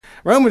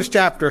Romans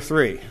chapter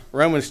 3.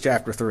 Romans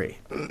chapter 3.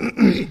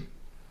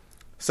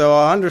 So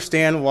I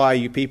understand why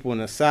you people in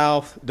the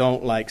South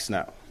don't like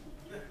snow.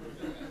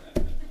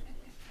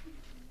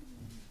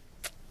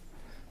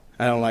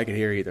 I don't like it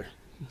here either.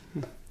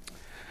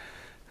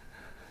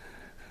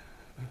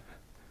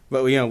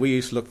 But we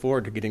used to look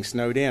forward to getting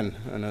snowed in.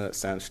 I know that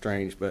sounds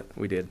strange, but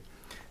we did.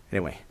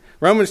 Anyway,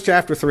 Romans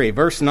chapter 3,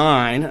 verse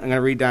 9. I'm going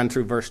to read down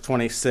through verse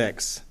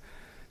 26. It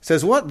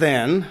says, "What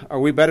then?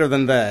 Are we better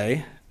than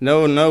they?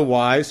 No, no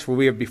wise, for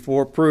we have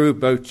before proved,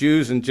 both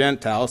Jews and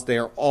Gentiles, they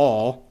are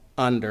all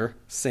under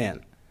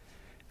sin.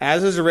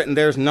 As is written,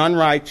 there is none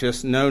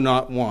righteous, no,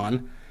 not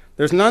one.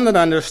 There is none that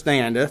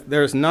understandeth,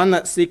 there is none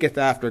that seeketh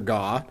after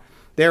God.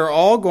 They are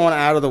all gone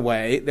out of the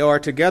way, they are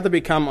together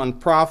become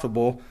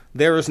unprofitable.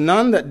 There is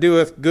none that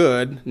doeth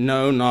good,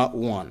 no, not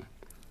one.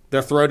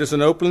 Their throat is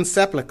an open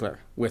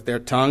sepulchre. With their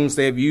tongues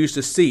they have used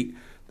deceit.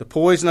 The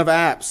poison of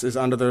asps is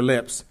under their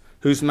lips,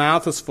 whose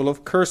mouth is full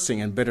of cursing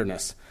and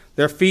bitterness.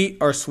 Their feet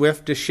are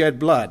swift to shed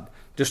blood.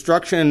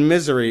 Destruction and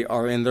misery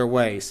are in their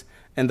ways,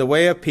 and the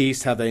way of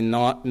peace have they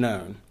not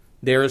known.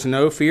 There is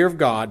no fear of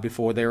God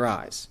before their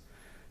eyes.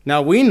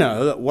 Now we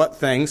know that what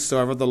things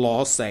soever the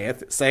law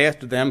saith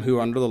to them who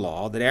are under the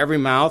law, that every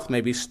mouth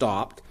may be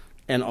stopped,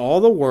 and all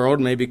the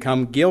world may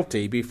become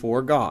guilty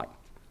before God.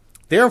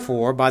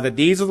 Therefore, by the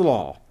deeds of the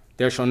law,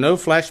 there shall no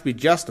flesh be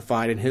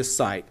justified in his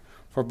sight,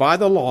 for by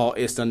the law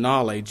is the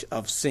knowledge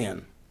of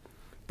sin.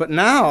 But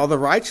now the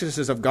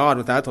righteousness of God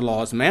without the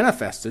law is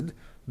manifested,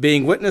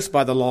 being witnessed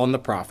by the law and the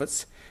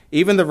prophets,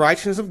 even the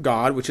righteousness of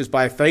God, which is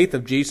by faith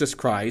of Jesus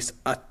Christ,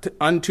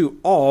 unto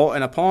all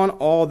and upon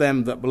all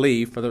them that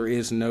believe, for there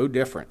is no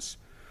difference.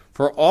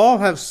 For all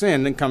have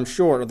sinned and come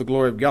short of the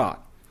glory of God,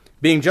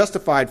 being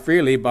justified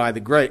freely by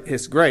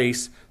his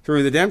grace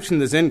through the redemption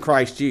that is in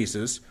Christ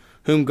Jesus,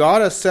 whom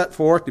God has set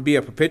forth to be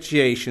a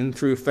propitiation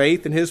through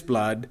faith in his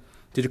blood,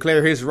 to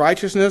declare his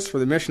righteousness for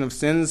the remission of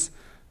sins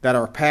that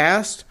are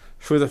past,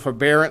 through the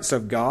forbearance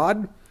of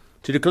God,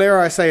 to declare,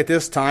 I say at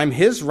this time,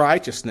 his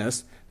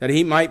righteousness, that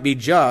he might be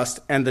just,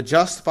 and the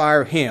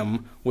justifier of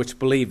him which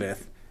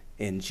believeth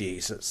in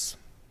Jesus."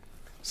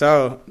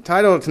 So, the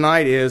title of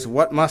tonight is,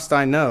 "What Must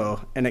I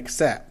Know and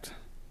Accept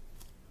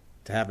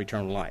to Have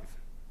Eternal Life?"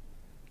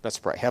 Let's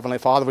pray. Heavenly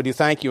Father, we do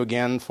thank you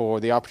again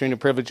for the opportunity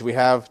and privilege we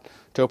have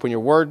to open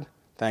your word.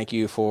 Thank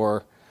you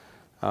for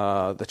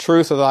the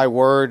truth of thy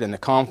word and the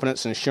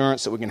confidence and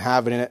assurance that we can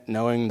have in it,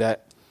 knowing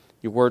that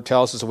your word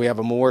tells us that we have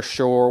a more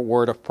sure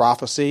word of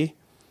prophecy,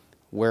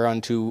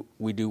 whereunto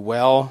we do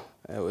well.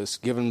 It was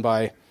given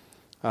by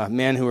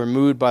men who were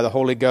moved by the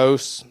Holy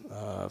Ghost.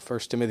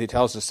 1 Timothy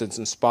tells us it's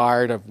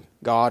inspired of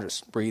God, it's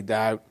breathed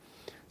out.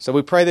 So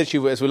we pray that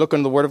you, as we look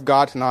into the Word of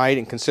God tonight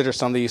and consider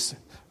some of these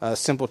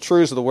simple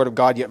truths of the Word of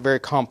God, yet very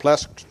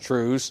complex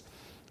truths,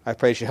 I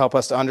pray that you help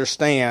us to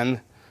understand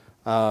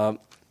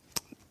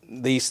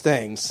these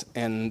things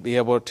and be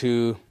able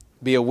to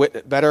be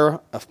better,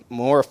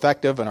 more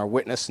effective in our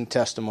witness and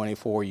testimony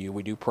for you.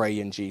 We do pray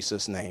in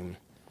Jesus' name.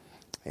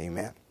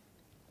 Amen.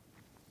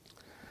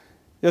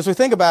 As we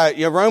think about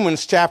it,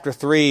 Romans chapter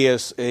 3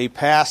 is a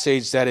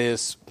passage that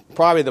is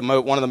probably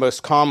one of the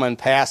most common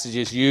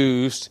passages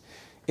used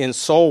in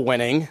soul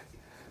winning,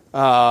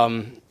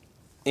 and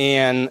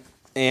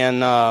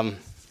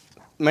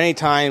many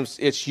times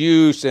it's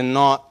used and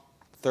not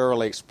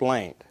thoroughly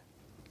explained.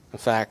 In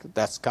fact,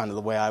 that's kind of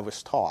the way I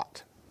was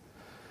taught,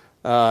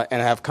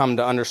 and have come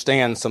to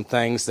understand some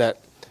things that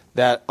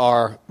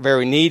are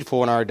very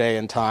needful in our day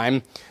and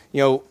time.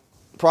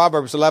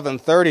 Proverbs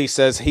 11:30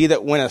 says, "He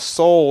that winneth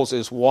souls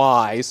is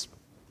wise."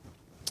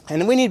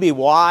 And we need to be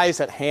wise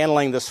at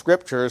handling the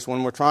Scriptures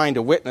when we're trying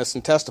to witness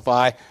and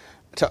testify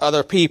to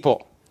other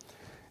people.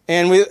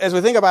 And as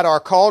we think about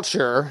our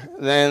culture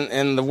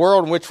and the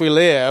world in which we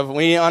live,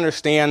 we need to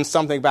understand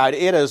something about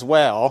it as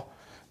well,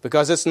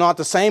 because it's not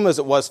the same as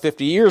it was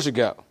 50 years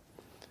ago.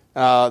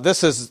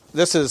 This is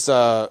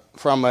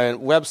from a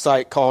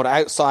website called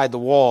Outside the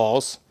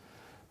Walls.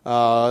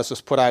 This was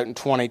put out in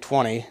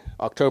 2020,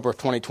 October of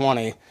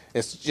 2020.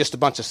 It's just a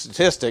bunch of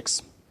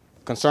statistics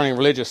concerning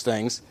religious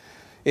things.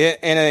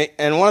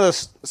 And one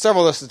of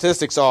several of the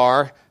statistics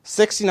are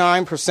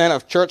 69%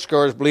 of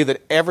churchgoers believe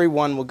that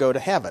everyone will go to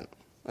heaven.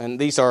 And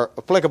these are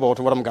applicable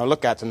to what I'm going to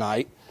look at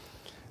tonight.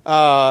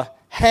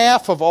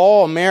 Half of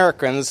all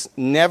Americans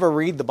never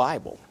read the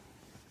Bible.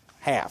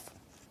 Half.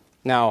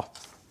 Now,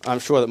 I'm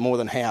sure that more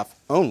than half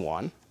own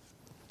one.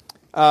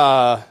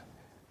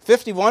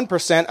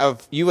 51%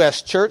 of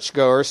U.S.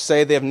 churchgoers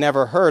say they've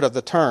never heard of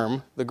the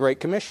term the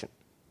Great Commission.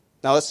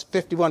 Now, that's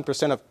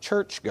 51% of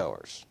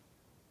churchgoers,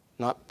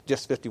 not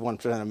just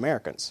 51% of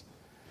Americans.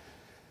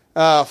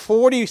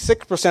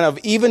 46%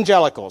 of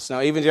evangelicals.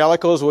 Now,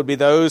 evangelicals would be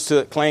those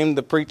that claim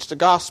to preach the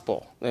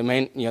gospel. They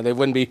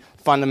wouldn't be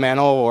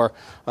fundamental or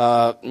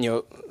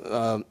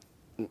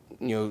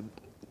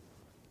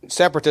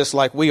separatists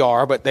like we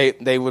are, but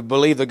they would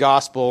believe the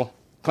gospel,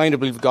 claim to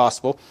believe the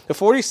gospel. The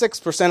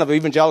 46% of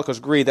evangelicals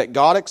agree that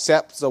God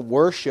accepts the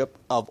worship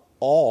of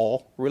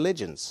all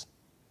religions.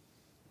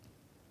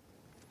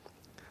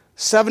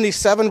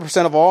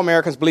 77% of all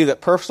Americans believe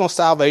that personal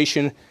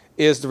salvation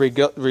is the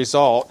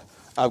result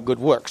of good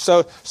works.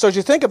 So as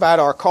you think about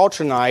our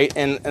culture tonight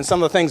and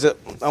some of the things that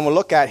I'm going to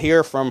look at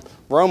here from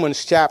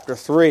Romans chapter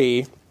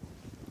 3,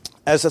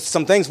 as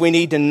some things we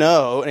need to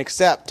know and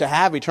accept to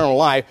have eternal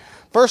life,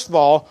 first of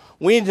all,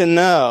 we need to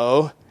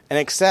know and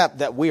accept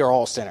that we are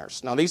all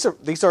sinners. Now,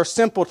 these are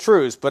simple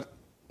truths, but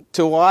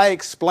till I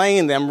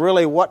explain them,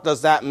 really, what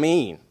does that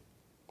mean?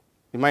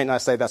 You might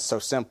not say that's so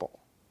simple.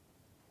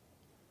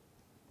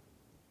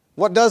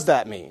 What does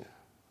that mean?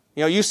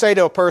 You know, you say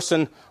to a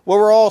person, well,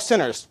 we're all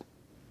sinners.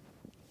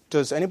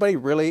 Does anybody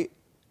really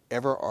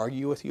ever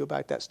argue with you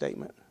about that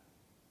statement?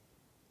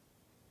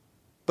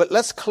 But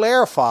let's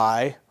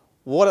clarify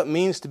what it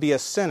means to be a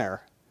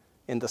sinner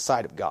in the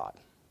sight of God.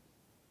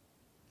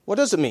 What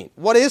does it mean?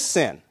 What is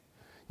sin?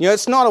 You know,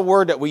 it's not a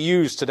word that we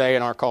use today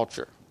in our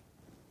culture.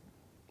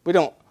 We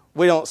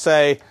don't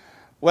say,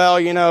 well,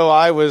 you know,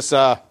 I was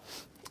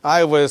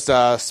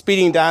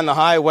speeding down the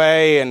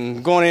highway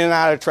and going in and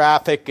out of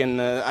traffic,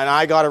 and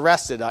I got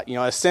arrested.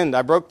 I sinned.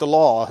 I broke the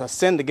law. I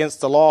sinned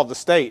against the law of the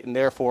state, and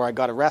therefore I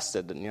got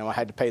arrested, and I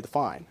had to pay the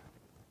fine.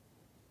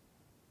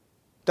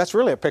 That's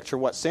really a picture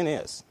of what sin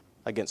is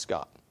against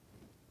God.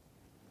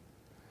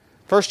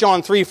 1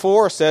 John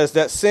 3:4 says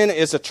that sin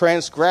is a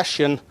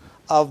transgression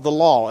of the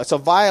law. It's a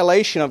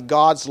violation of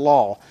God's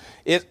law.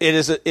 It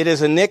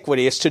is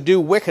iniquity. It's to do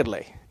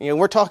wickedly.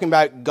 We're talking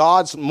about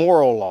God's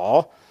moral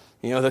law,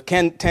 the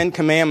Ten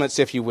Commandments,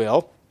 if you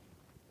will.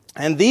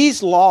 And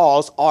these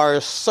laws are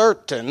as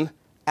certain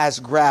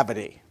as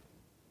gravity.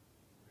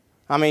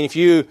 I mean, if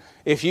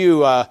you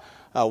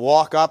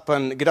walk up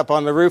and get up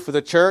on the roof of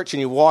the church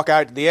and you walk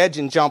out to the edge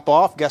and jump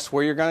off, guess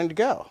where you're going to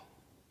go?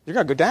 You're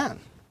going to go down.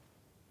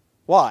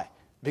 Why?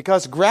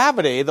 Because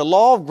gravity, the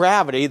law of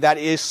gravity that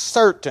is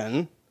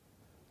certain,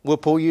 will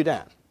pull you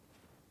down.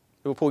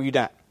 It will pull you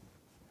down.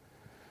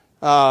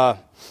 So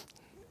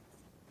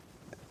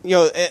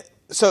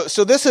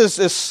this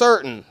is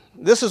certain.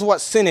 This is what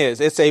sin is.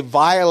 It's a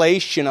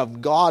violation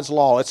of God's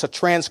law. It's a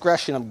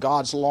transgression of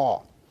God's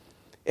law.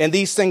 And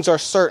these things are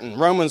certain.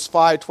 Romans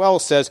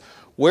 5:12 says,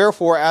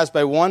 wherefore as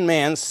by one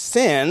man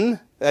sin,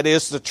 that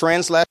is the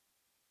transgression,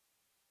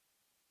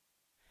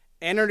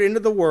 entered into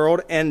the world,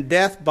 and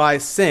death by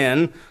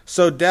sin,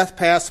 so death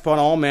passed upon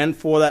all men,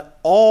 for that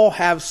all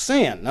have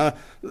sinned. Now,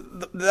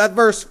 that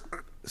verse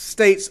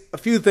states a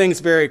few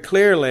things very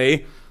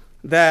clearly,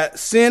 that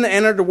sin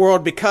entered the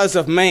world because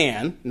of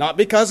man, not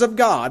because of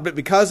God, but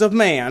because of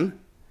man,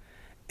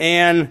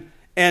 and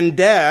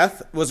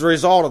death was a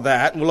result of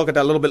that, and we'll look at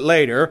that a little bit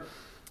later,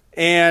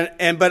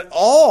 but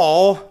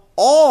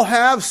all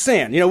have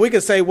sinned. We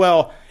could say,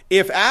 well,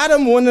 if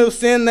Adam wouldn't have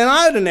sinned, then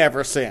I'd have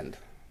never sinned.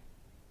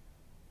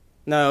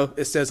 No,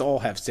 it says all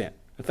have sinned.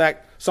 In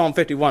fact, Psalm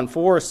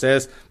 51:4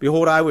 says,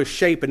 behold, I was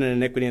shapen in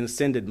iniquity, and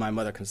sin did my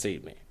mother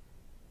conceive me.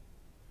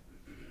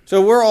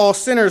 So we're all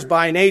sinners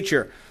by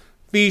nature.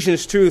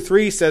 Ephesians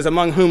 2:3 says,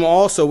 among whom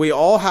also we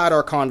all had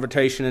our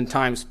conversation in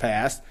times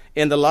past,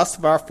 in the lust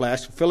of our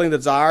flesh, fulfilling the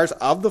desires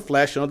of the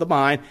flesh and of the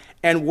mind,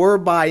 and were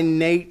by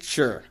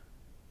nature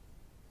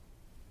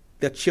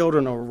the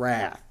children of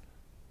wrath,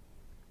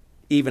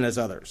 even as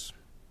others.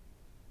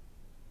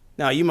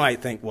 Now you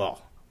might think,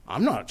 well,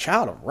 I'm not a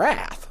child of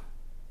wrath.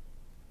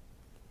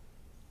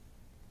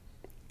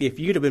 If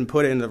you'd have been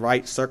put in the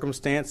right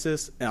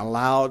circumstances and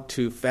allowed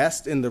to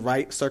fest in the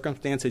right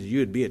circumstances,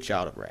 you'd be a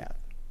child of wrath.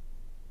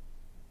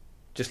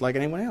 Just like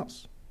anyone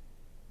else.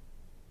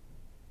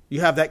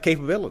 You have that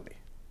capability.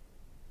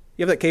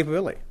 You have that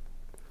capability.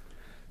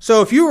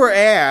 So if you were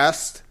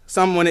asked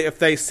someone if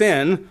they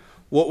sin,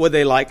 what would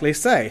they likely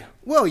say?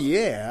 Well,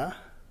 yeah.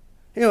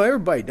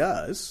 Everybody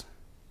does.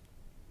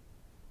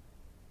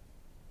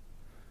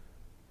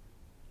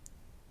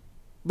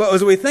 But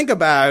as we think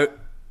about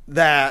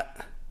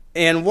that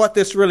and what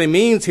this really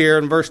means here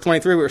in verse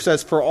 23, where it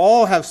says, for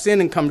all have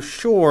sinned and come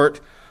short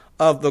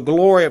of the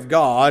glory of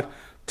God.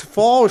 To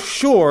fall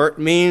short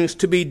means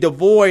to be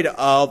devoid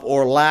of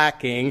or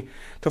lacking.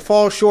 To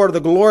fall short of the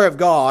glory of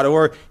God,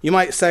 or you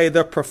might say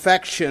the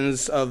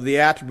perfections of the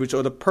attributes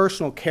or the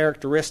personal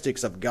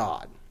characteristics of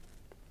God.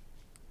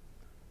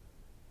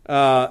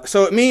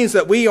 So it means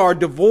that we are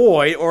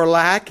devoid or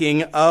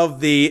lacking of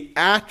the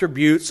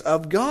attributes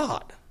of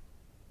God.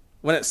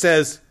 When it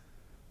says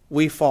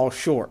we fall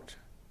short.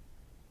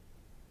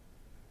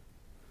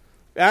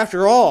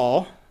 After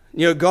all,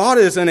 God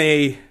is in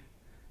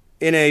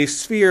a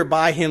sphere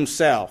by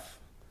himself.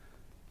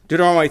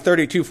 Deuteronomy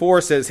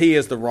 32:4 says he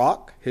is the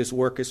rock, his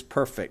work is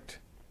perfect.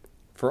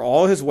 For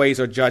all his ways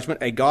are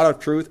judgment, a God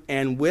of truth,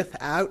 and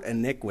without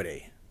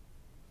iniquity.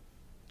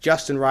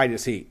 Just and right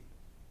is he.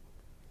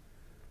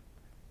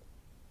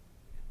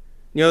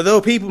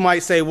 Though people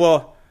might say,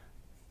 well,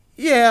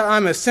 yeah,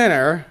 I'm a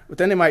sinner, but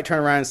then they might turn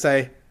around and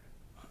say,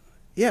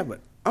 yeah, but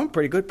I'm a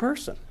pretty good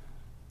person.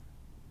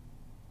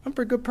 I'm a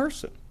pretty good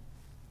person.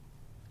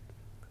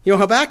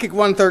 Habakkuk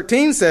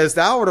 1:13 says,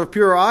 thou art of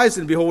pure eyes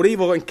and behold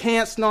evil and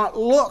canst not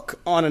look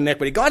on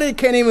iniquity. God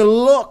can't even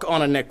look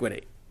on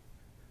iniquity.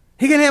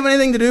 He can't have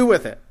anything to do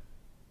with it.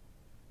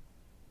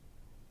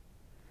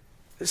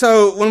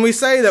 So when we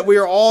say that we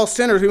are all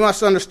sinners, we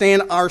must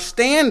understand our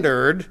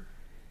standard.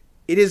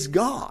 It is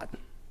God.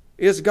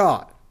 It is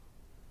God.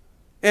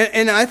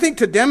 And I think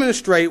to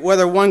demonstrate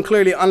whether one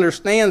clearly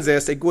understands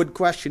this, a good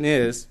question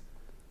is,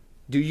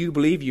 do you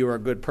believe you are a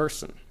good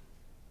person?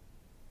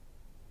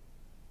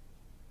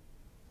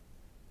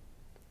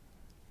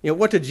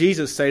 What did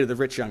Jesus say to the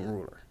rich young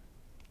ruler?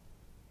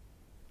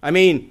 I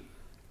mean,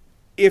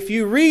 if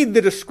you read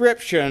the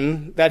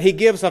description that he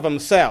gives of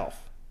himself,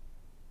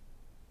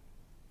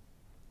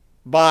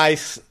 by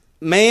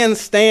man's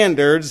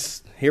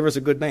standards, here was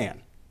a good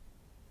man.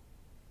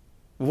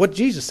 What did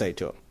Jesus say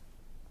to him?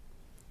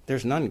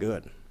 There's none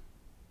good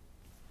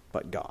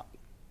but God.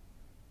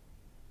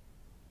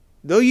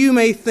 Though you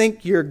may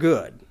think you're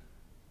good,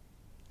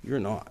 you're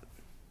not.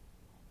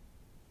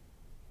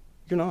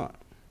 You're not.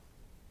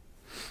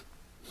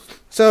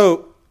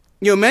 So,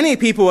 many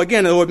people,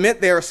 again, will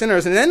admit they are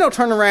sinners, and then they'll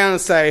turn around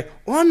and say,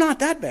 well, I'm not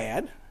that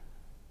bad.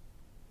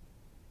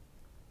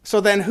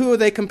 So then who are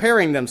they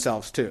comparing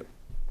themselves to?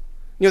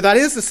 That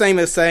is the same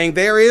as saying,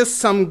 there is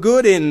some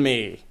good in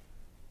me.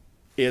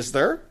 Is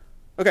there?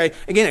 Okay,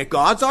 again, if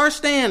God's our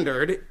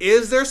standard,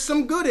 is there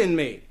some good in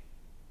me?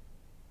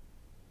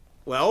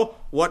 Well,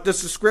 what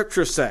does the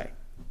Scripture say?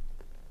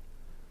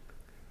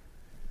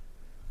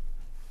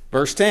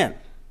 Verse 10,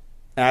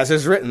 as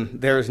is written,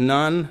 there is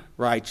none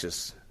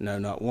righteous, no,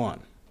 not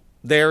one.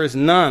 There is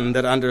none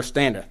that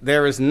understandeth.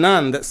 There is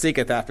none that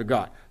seeketh after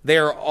God. They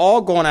are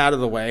all gone out of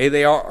the way.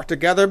 They are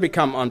together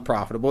become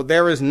unprofitable.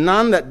 There is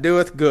none that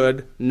doeth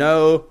good,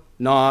 no,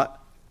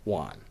 not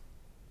one.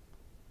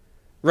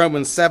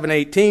 Romans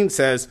 7:18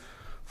 says,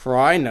 for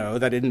I know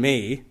that in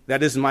me,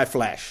 that is in my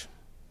flesh.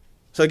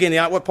 So again,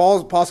 what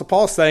Apostle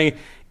Paul is saying,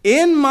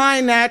 in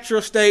my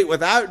natural state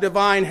without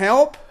divine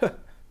help,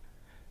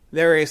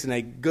 there isn't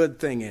a good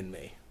thing in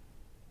me.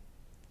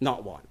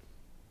 Not one.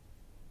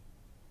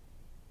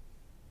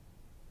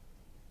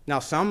 Now,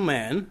 some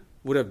men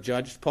would have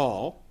judged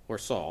Paul or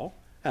Saul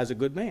as a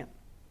good man.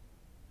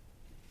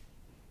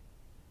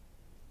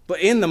 But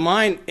in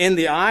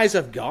the eyes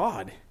of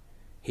God,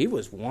 he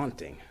was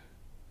wanting.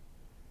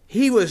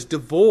 He was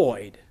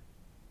devoid,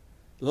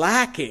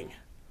 lacking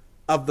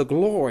of the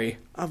glory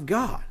of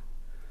God.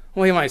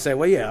 Well, you might say,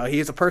 well, yeah,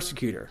 he's a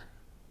persecutor.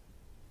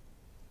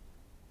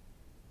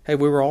 Hey,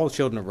 we were all the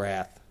children of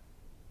wrath.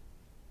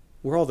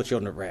 We're all the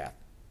children of wrath.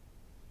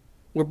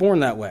 We're born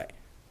that way.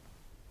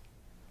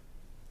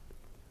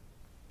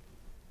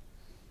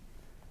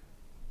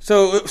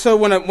 So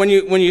when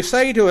you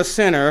say to a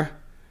sinner,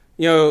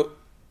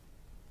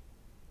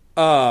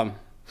 and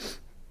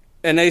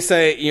they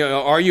say,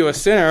 are you a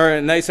sinner?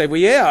 And they say, well,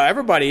 yeah,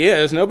 everybody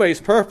is.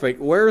 Nobody's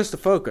perfect. Where is the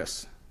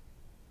focus?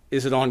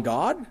 Is it on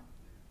God?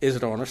 Is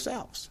it on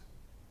ourselves?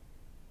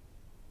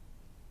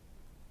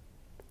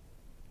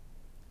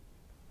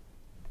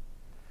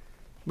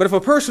 But if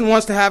a person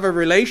wants to have a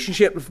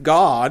relationship with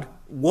God,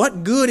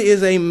 what good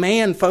is a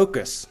man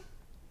focus?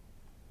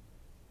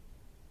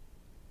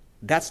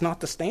 That's not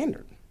the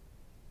standard.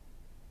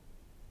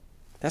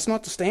 That's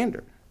not the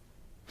standard.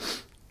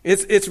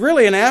 It's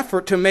really an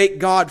effort to make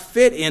God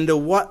fit into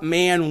what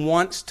man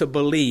wants to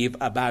believe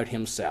about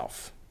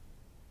himself,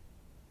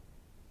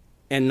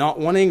 and not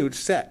wanting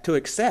to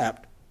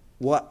accept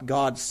what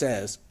God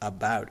says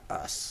about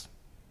us.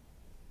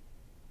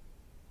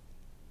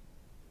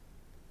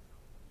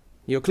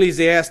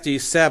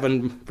 Ecclesiastes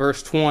 7,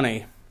 verse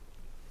 20,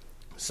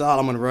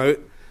 Solomon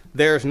wrote,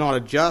 there is not a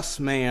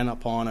just man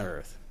upon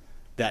earth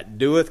that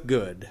doeth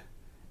good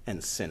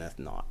and sinneth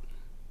not.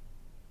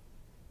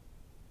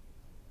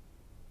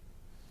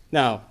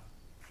 Now,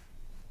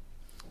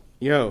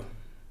 you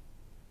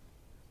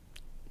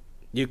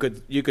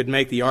could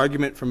make the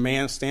argument from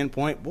man's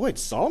standpoint, boy,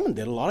 Solomon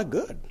did a lot of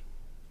good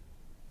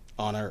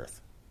on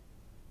earth.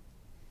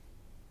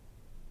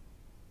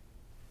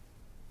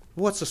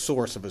 What's the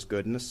source of his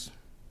goodness?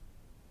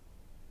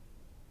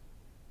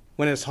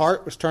 When his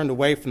heart was turned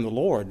away from the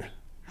Lord,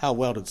 how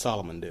well did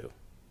Solomon do?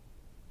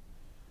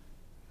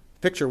 The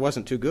picture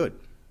wasn't too good.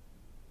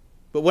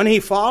 But when he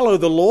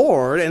followed the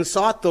Lord and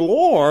sought the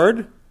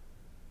Lord,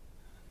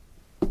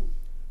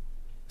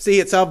 see,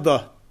 it's of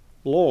the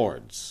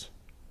Lord's.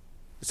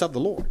 It's of the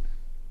Lord.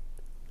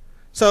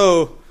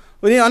 So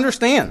we need to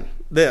understand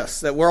this,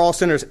 that we're all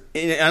sinners,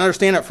 and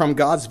understand it from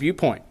God's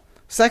viewpoint.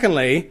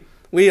 Secondly,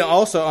 we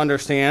also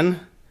understand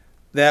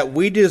that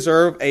we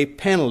deserve a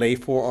penalty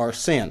for our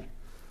sin.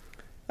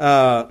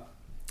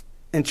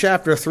 In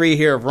chapter 3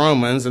 here of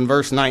Romans, in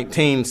verse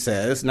 19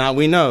 says, now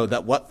we know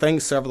that what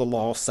things soever the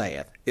law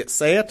saith, it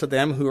saith to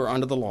them who are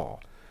under the law,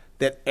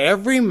 that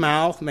every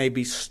mouth may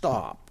be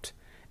stopped,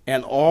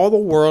 and all the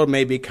world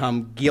may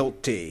become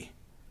guilty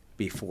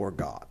before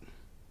God.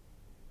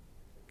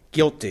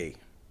 Guilty.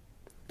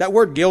 That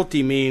word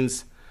guilty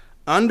means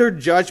under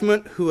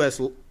judgment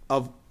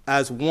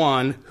as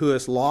one who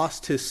has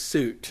lost his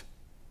suit.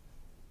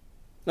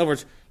 In other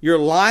words, you're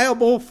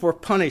liable for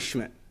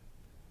punishment.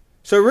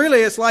 So really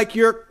it's like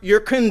you're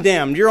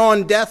condemned. You're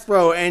on death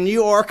row and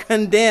you are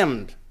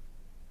condemned.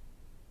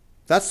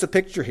 That's the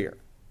picture here.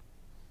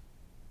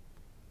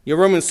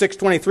 Romans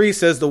 6:23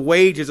 says the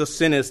wages of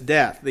sin is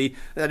death.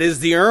 That is,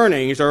 the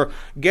earnings or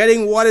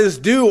getting what is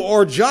due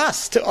or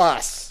just to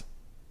us.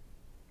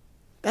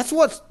 That's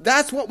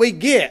what we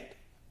get.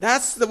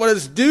 That's what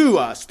is due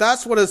us.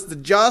 That's what is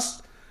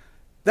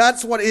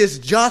that's what is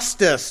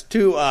justice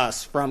to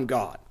us from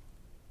God.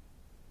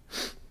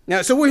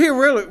 Now, so we're here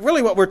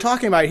really what we're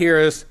talking about here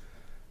is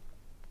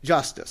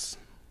justice.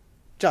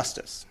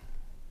 Justice.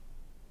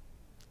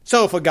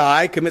 So if a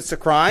guy commits a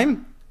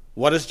crime,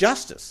 what is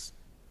justice?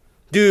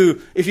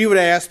 If you would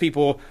ask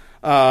people,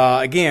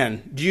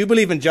 again, do you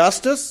believe in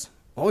justice?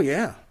 Oh,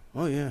 yeah.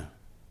 You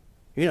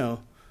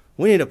know,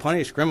 we need to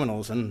punish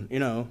criminals and,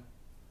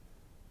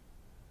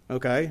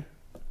 okay.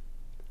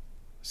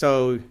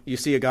 So you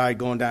see a guy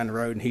going down the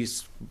road and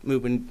he's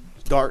moving,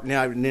 darting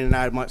out in and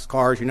out of amongst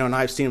cars, and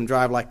I've seen him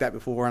drive like that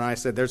before, and I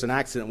said, there's an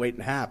accident waiting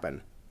to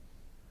happen.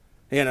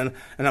 And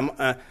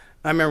I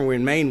remember we were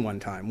in Maine one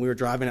time. We were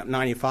driving up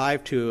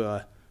 95 to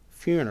a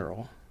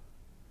funeral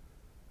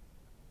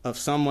of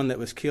someone that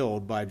was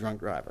killed by a drunk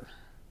driver.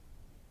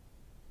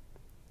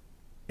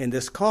 And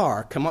this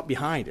car come up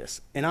behind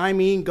us, and I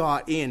mean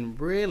got in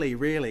really,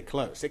 really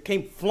close. It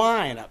came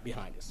flying up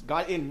behind us,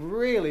 got in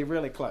really,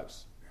 really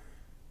close.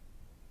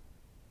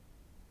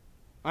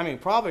 I mean,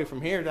 probably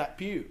from here to that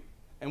pew.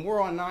 And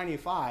we're on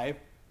 95.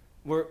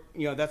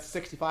 That's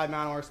 65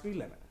 mile an hour speed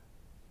limit.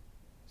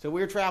 So we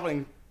were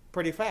traveling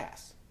pretty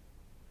fast.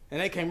 And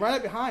they came right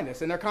up behind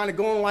us, and they're kind of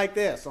going like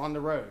this on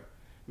the road.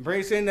 And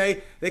pretty soon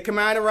they come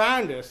out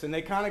around us, and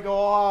they kind of go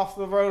off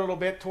the road a little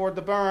bit toward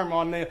the berm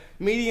on the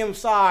medium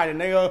side, and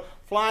they go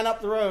flying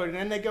up the road, and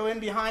then they go in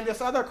behind this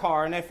other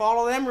car, and they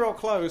follow them real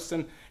close,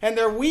 and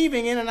they're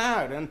weaving in and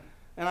out. And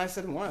I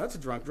said, wow, that's a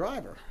drunk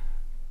driver.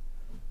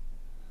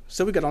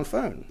 So we got on the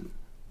phone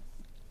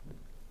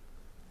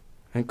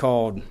and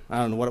called, I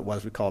don't know what it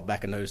was we called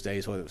back in those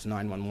days, whether it was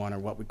 911 or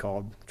what we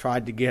called,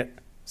 tried to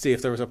see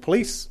if there was a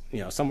police,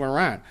 somewhere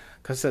around.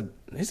 Because I said,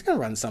 he's going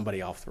to run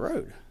somebody off the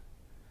road.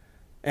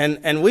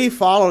 And we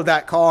followed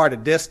that car at a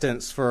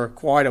distance for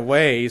quite a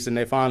ways, and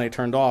they finally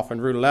turned off on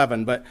Route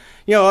 11. But,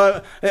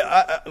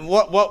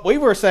 what we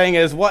were saying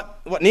is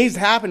what needs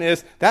to happen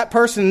is that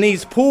person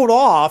needs pulled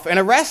off and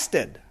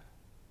arrested.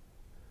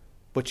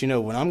 But,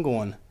 when I'm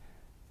going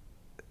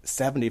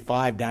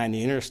 75 down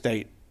the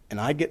interstate and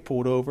I get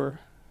pulled over,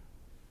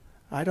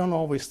 I don't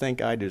always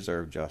think I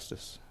deserve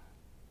justice.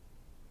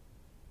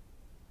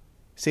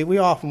 See, we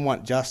often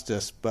want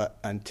justice, but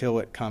until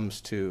it comes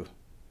to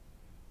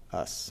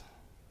us.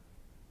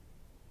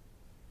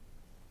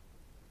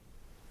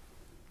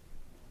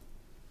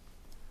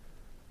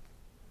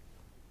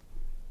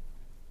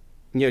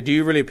 Do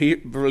you really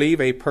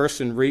believe a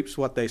person reaps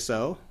what they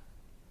sow?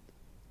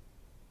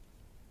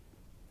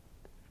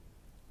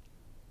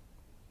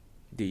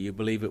 Do you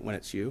believe it when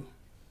it's you?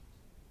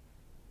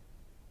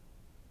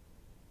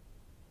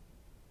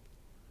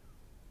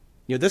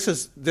 This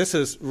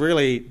is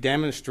really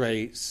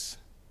demonstrates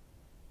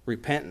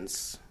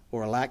repentance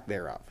or a lack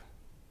thereof.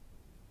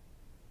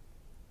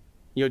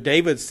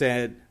 David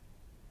said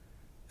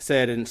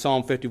in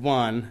Psalm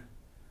 51,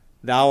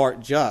 "Thou art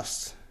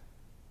just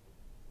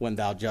when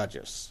thou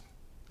judgest."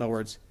 In other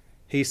words,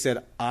 he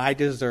said, I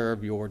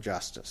deserve your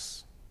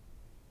justice.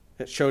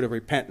 It showed a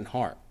repentant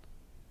heart.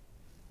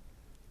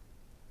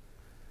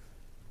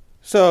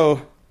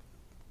 So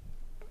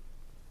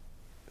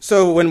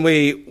when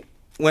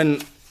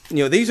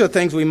these are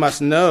things we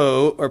must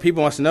know, or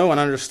people must know and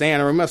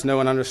understand, or we must know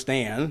and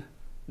understand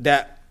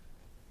that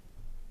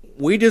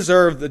we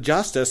deserve the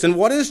justice. And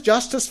what is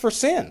justice for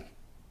sin?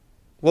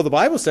 Well, the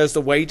Bible says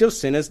the wage of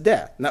sin is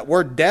death. And that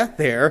word death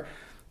there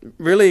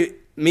really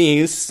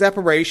means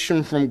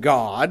separation from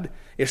God.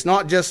 It's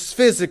not just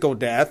physical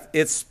death,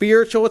 it's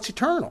spiritual, it's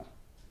eternal.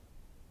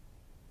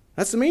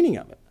 That's the meaning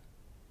of it.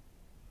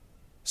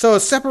 So a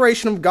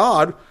separation of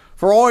God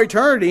for all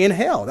eternity in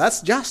hell.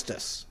 That's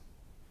justice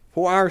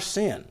for our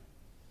sin.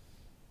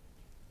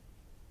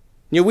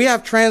 We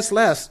have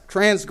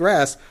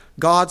transgressed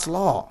God's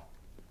law.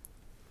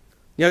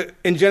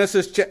 In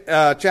Genesis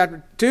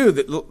chapter 2,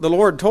 the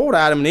Lord told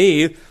Adam and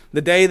Eve,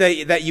 the day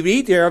that you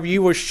eat thereof,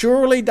 you will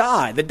surely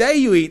die. The day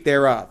you eat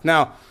thereof.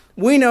 Now,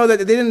 we know that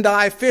they didn't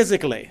die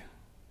physically.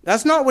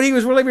 That's not what he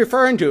was really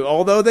referring to,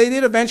 although they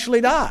did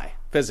eventually die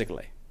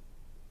physically.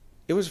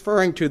 It was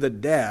referring to the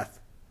death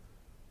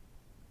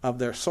of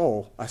their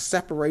soul, a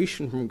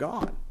separation from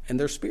God and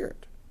their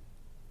spirit.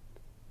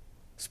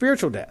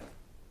 Spiritual death.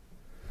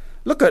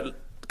 Look at a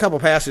couple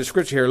passages of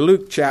scripture here.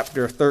 Luke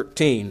chapter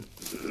 13.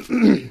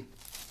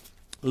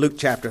 Luke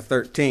chapter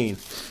 13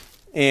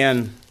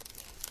 and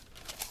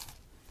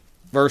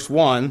verse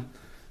 1.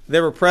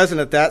 There were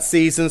present at that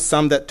season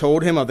some that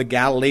told him of the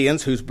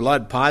Galileans whose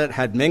blood Pilate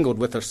had mingled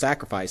with their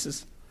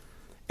sacrifices.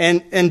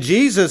 And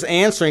Jesus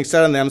answering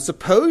said unto them,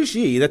 Suppose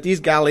ye that these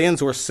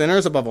Galileans were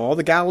sinners above all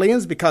the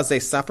Galileans because they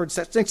suffered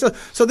such things?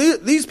 So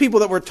these people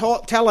that were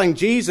telling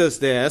Jesus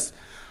this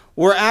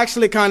were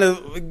actually kind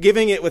of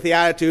giving it with the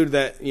attitude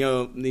that,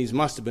 these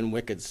must have been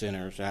wicked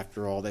sinners.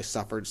 After all, they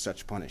suffered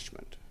such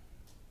punishment,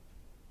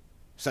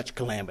 such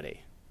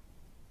calamity.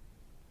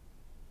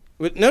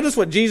 Notice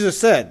what Jesus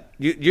said.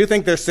 You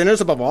think they're sinners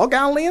above all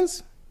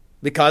Galileans?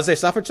 Because they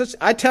suffered such?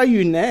 I tell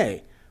you,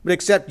 nay. But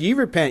except ye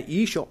repent,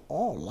 ye shall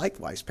all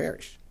likewise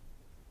perish.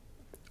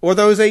 Or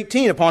those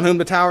 18 upon whom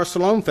the tower of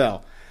Siloam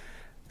fell.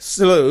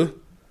 Slew,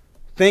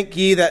 think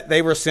ye that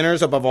they were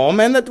sinners above all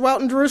men that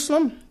dwelt in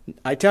Jerusalem?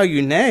 I tell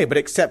you, nay. But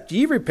except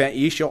ye repent,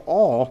 ye shall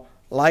all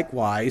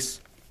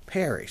likewise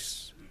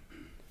perish.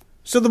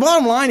 So the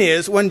bottom line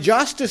is, when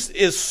justice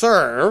is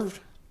served,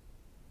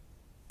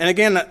 and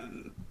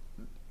again,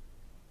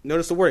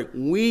 notice the word,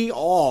 we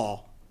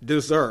all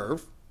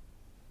deserve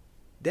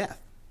death.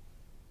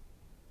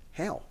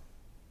 Hell.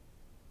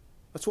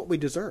 That's what we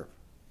deserve.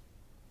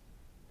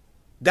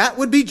 That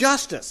would be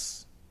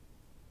justice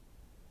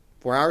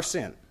for our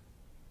sin.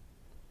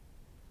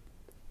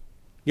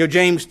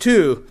 James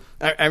 2,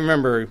 I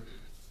remember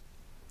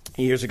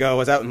years ago, I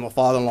was out with my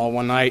father-in-law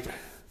one night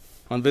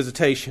on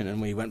visitation,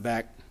 and we went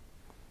back.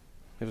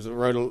 There was a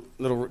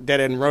little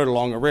dead-end road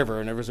along a river,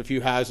 and there was a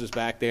few houses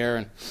back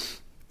there,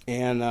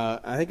 and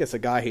I think it's a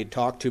guy he'd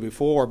talked to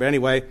before, but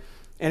anyway,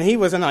 and he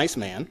was a nice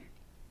man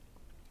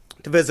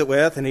to visit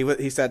with, and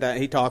he said that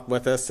he talked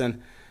with us,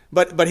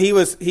 but he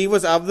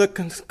was of the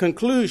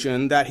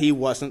conclusion that he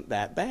wasn't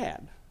that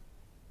bad.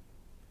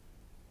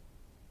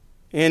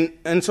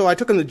 And so I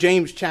took him to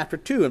James chapter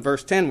 2 and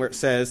verse 10, where it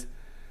says,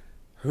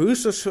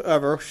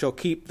 whosoever shall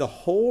keep the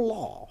whole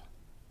law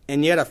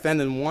and yet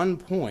offend in one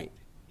point,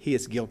 he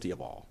is guilty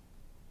of all.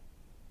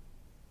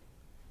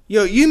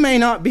 You may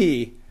not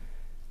be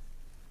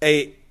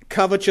a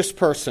covetous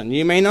person.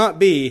 You may not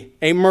be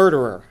a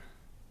murderer,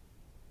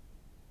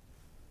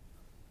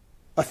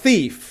 a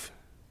thief.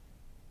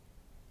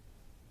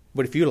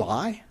 But if you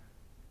lie,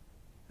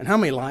 and how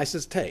many lies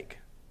does it take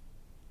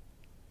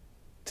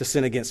to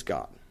sin against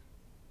God?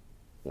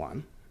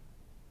 One.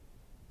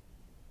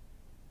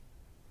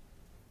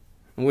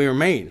 And we were in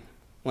Maine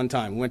one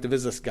time. We went to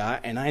visit this guy,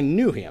 and I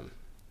knew him.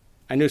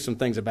 I knew some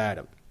things about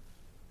him.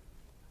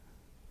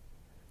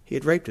 He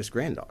had raped his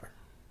granddaughter.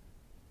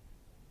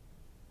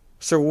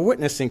 So we're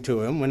witnessing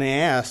to him when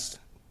asked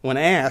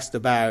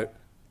about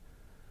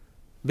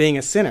being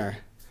a sinner.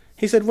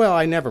 He said, well,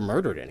 I never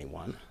murdered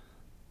anyone.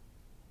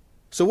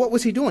 So what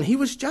was he doing? He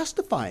was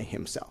justifying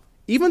himself,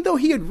 even though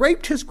he had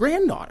raped his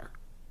granddaughter.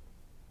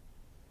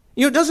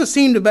 It doesn't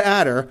seem to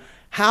matter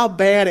how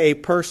bad a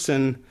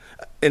person,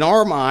 in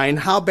our mind,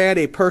 how bad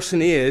a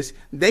person is,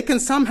 they can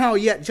somehow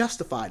yet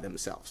justify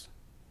themselves.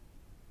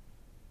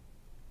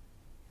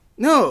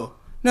 No.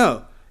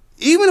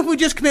 Even if we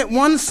just commit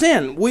one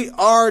sin,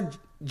 our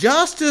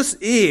justice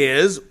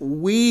is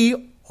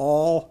we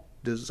all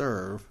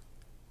deserve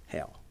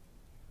hell.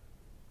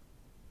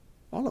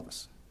 All of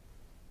us.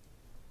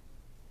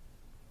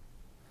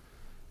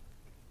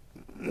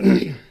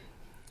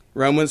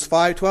 Romans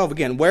 5:12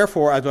 again.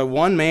 Wherefore, as by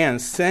one man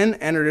sin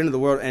entered into the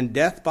world, and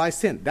death by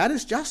sin. That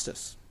is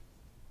justice.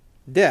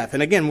 Death.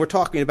 And again, we're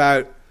talking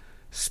about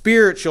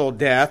spiritual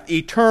death,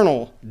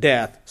 eternal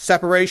death,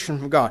 separation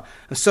from God.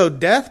 And so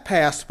death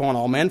passed upon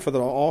all men, for that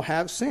all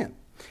have sinned.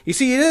 You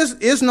see,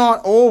 it is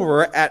not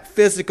over at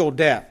physical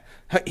death.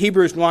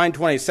 Hebrews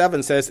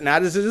 9:27 says, and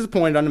as it is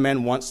appointed unto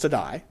men once to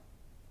die,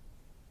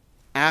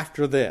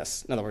 after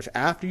this, in other words,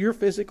 after your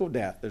physical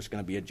death, there's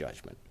going to be a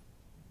judgment.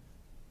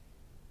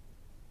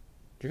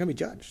 You're going to be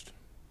judged.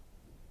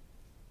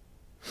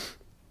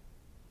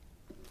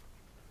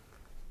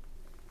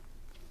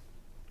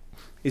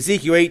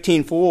 Ezekiel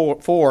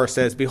 18:4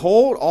 says,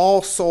 behold,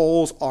 all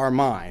souls are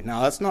mine.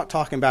 Now, that's not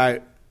talking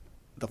about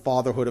the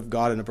fatherhood of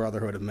God and the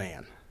brotherhood of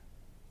man.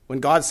 When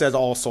God says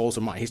all souls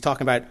are mine, he's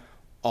talking about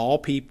all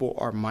people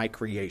are my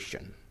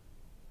creation.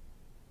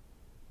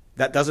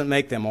 That doesn't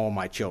make them all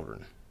my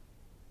children.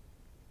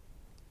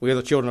 We are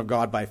the children of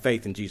God by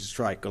faith in Jesus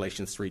Christ.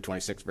 Galatians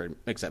 3:26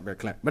 makes that very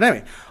clear. But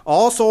anyway,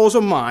 all souls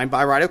are mine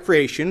by right of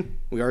creation.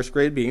 We are his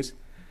created beings.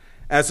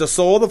 As the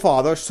soul of the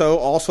Father, so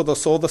also the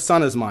soul of the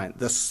Son is mine.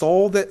 The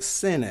soul that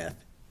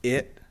sinneth,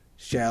 it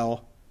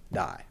shall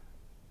die.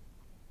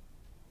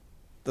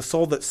 The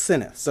soul that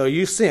sinneth. So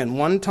you sin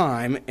one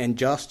time, and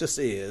justice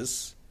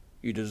is,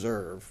 you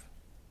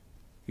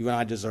and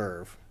I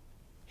deserve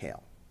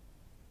hell.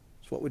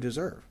 It's what we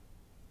deserve.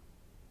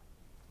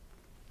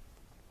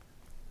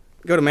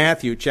 Go to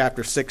Matthew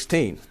chapter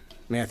 16.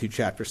 Matthew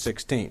chapter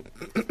 16.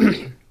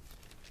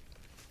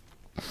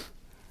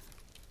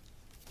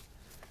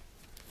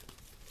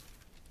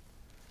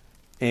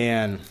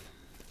 And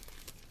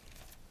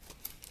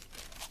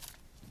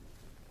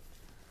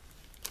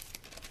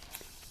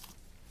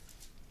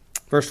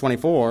verse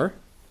 24,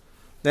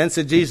 then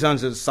said Jesus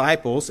unto his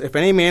disciples, if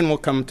any man will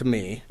come to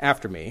me,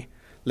 after me,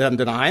 let him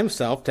deny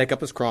himself, take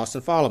up his cross,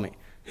 and follow me.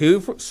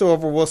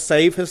 Whosoever will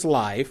save his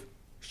life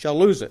shall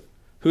lose it.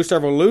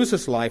 Whosoever will lose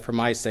his life for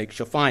my sake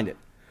shall find it.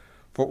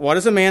 For what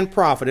is a man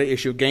profited if he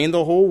shall gain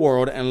the whole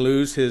world and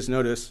lose his,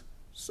 notice,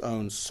 his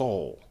own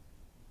soul?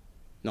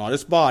 Not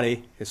his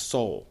body, his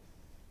soul.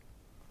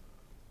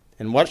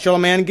 And what shall a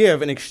man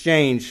give in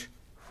exchange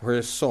for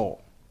his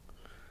soul?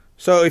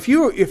 So if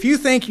you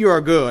think you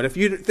are good, if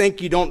you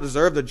think you don't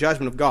deserve the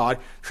judgment of God,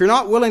 if you're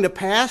not willing to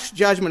pass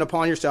judgment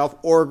upon yourself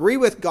or agree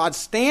with God's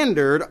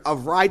standard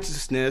of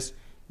righteousness,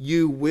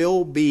 you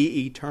will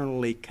be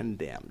eternally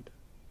condemned.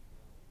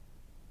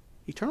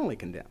 Eternally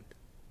condemned.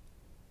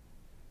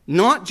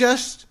 Not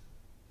just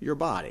your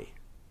body.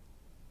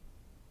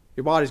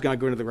 Your body's going to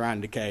go into the ground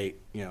and decay,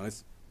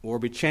 or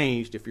be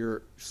changed if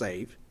you're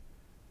saved.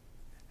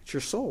 It's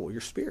your soul,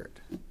 your spirit.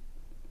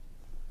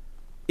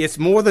 It's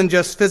more than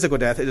just physical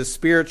death. It is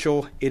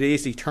spiritual. It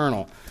is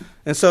eternal.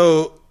 And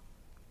so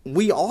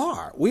we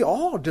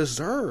all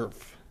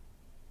deserve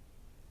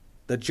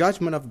the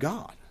judgment of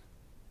God.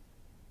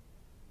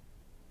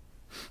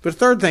 But the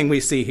third thing we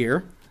see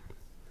here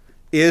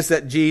is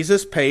that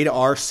Jesus paid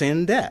our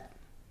sin debt.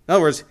 In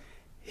other words,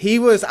 he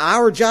was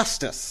our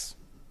justice.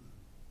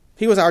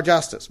 He was our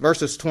justice.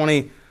 Verses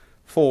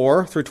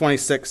 24 through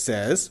 26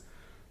 says,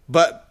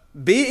 "But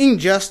being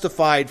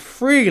justified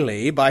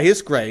freely by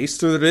his grace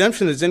through the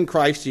redemption that is in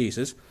Christ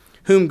Jesus,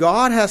 whom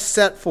God has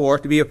set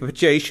forth to be a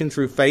propitiation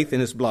through faith in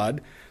his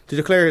blood, to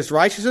declare his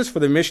righteousness for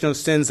the remission of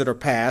sins that are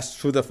past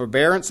through the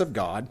forbearance of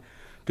God,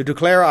 to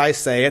declare, I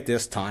say, at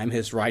this time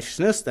his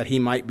righteousness, that he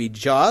might be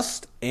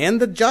just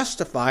and the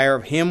justifier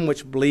of him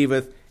which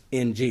believeth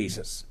in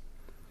Jesus."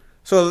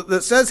 So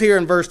it says here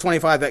in verse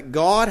 25 that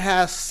God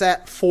has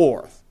set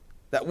forth.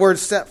 That word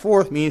set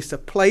forth means to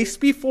place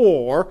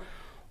before,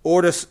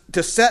 or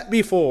to set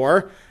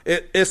before.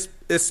 It is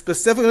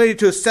specifically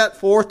to set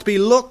forth, to be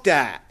looked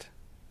at,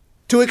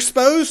 to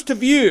expose to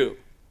view.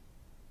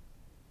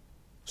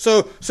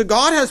 So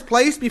God has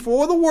placed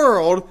before the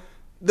world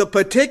the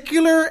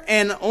particular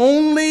and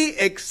only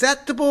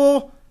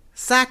acceptable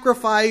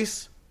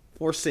sacrifice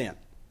for sin.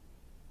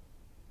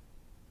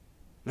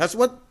 That's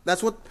what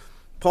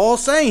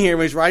Paul's saying here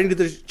when he's writing to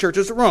the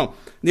churches at Rome.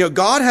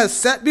 God has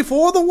set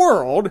before the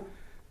world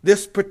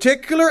this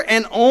particular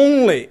and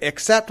only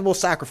acceptable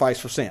sacrifice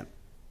for sin,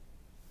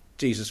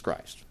 Jesus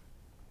Christ.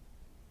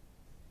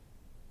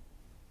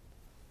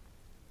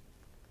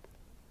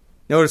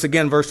 Notice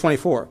again verse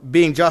 24,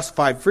 "Being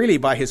justified freely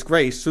by his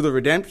grace through the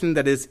redemption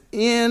that is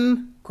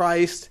in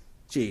Christ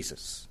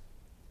Jesus."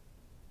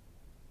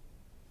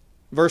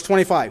 Verse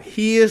 25,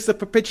 "He is the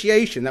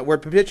propitiation." That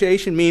word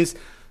propitiation means,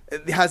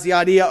 it has the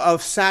idea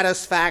of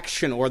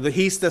satisfaction, or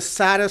he's the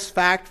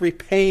satisfactory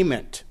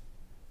payment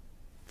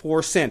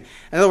for sin.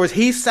 In other words,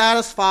 he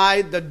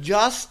satisfied the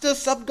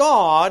justice of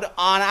God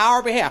on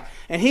our behalf.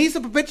 And he's the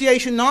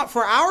propitiation not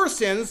for our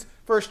sins,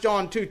 1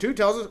 John 2:2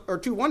 tells us, or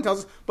 2:1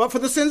 tells us, but for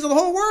the sins of the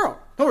whole world.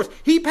 In other words,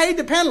 he paid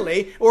the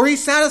penalty, or he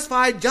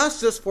satisfied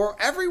justice for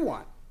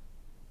everyone.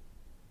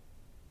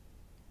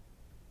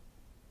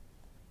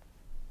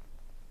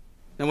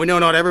 And we know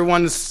not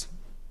everyone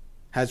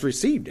has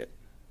received it.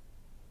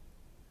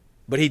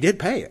 But he did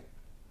pay it.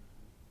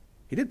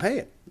 He did pay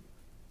it.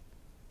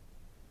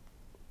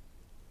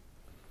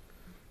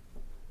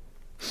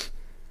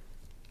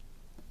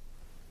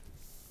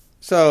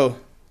 So,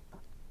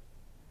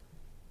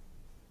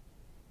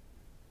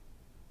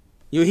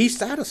 he's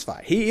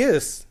satisfied. He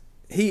is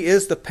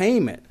the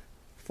payment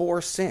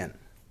for sin.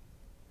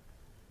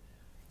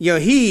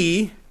 Look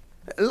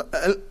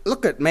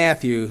at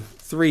Matthew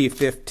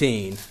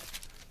 3:15.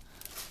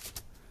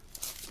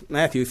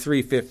 Matthew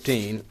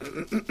 3:15.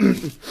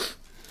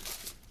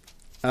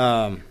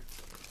 In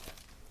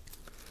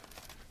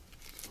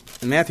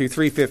Matthew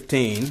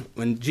 3:15,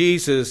 when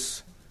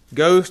Jesus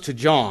goes to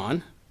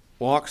John,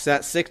 walks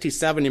that 60,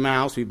 70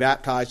 miles to be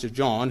baptized of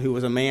John, who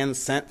was a man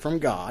sent from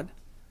God.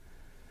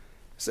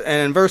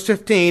 And in verse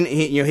 15,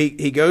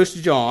 he goes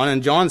to John,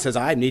 and John says,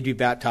 "I need to be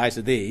baptized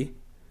of thee.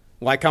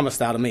 Why comest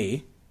thou to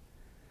me?"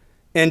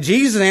 And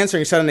Jesus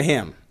answering said unto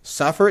him,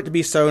 "Suffer it to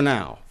be so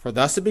now, for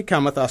thus it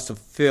becometh us to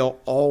fulfill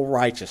all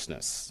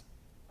righteousness."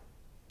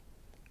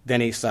 Then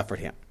he suffered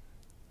him.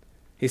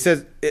 He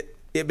says,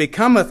 it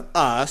becometh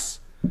us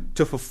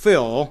to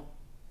fulfill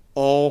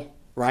all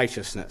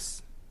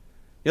righteousness.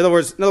 In other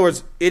words,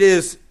 it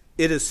is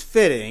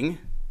fitting,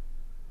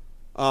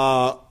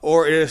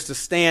 or it is to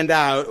stand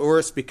out, or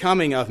it's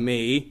becoming of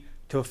me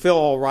to fulfill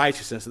all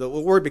righteousness. The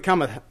word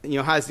 "becometh"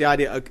 has the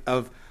idea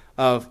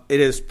of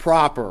it is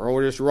proper,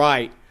 or it is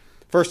right.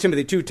 1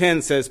 Timothy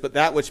 2:10 says, "But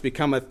that which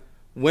becometh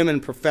women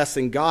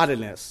professing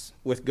godliness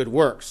with good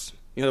works."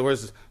 In other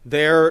words,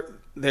 their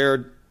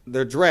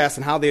dress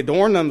and how they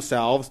adorn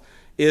themselves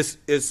is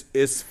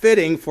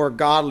fitting for a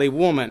godly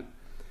woman.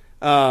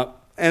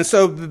 And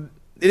so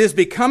it is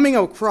becoming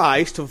of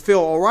Christ to fulfill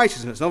all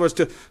righteousness. In other words,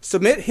 to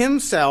submit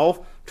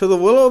himself to the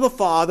will of the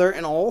Father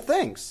in all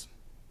things.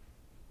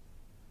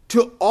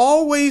 To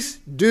always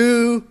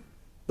do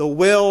the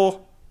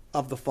will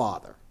of the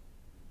Father.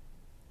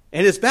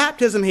 And his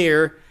baptism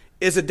here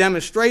is a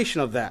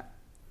demonstration of that.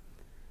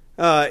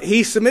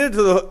 He submitted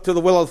to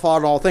the will of the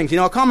Father in all things.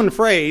 A common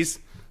phrase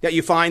that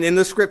you find in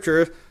the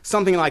Scripture,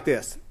 something like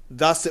this: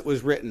 "Thus it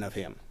was written of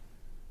him."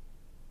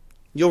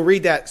 You'll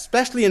read that,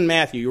 especially in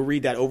Matthew, you'll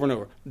read that over and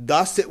over.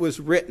 "Thus it was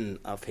written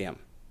of him."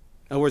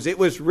 In other words, it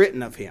was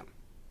written of him.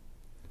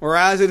 or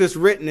as it is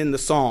written in the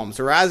Psalms,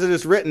 or as it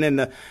is written in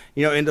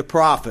the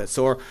prophets,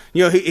 or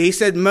he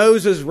said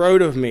Moses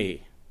wrote of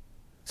me.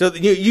 So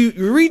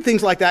you read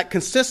things like that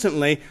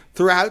consistently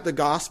throughout the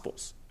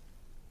Gospels.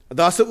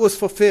 Thus it was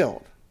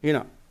fulfilled.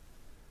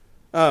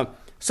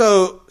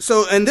 So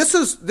this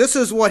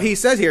is what he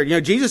says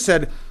here. Jesus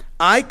said,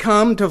 I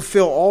come to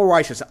fulfill all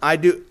righteousness.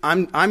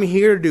 I'm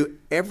here to do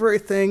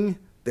everything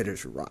that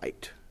is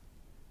right.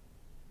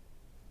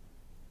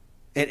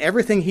 And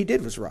everything he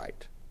did was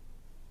right.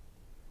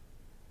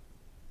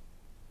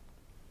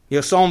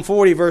 Psalm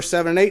 40, verse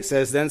 7 and 8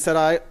 says, Then said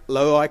I,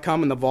 Lo, I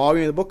come, in the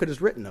volume of the book it is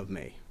written of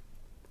me.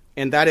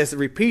 And that is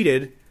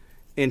repeated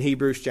in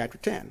Hebrews chapter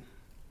 10.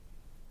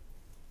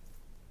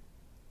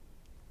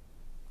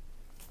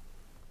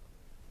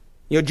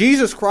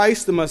 Jesus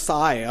Christ, the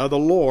Messiah, the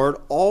Lord,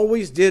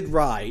 always did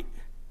right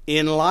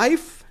in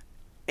life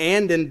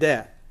and in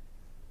death.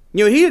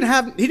 He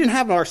didn't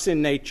have our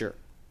sin nature.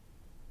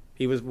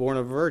 He was born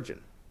of a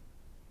virgin.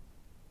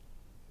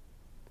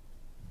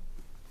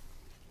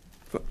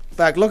 In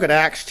fact, look at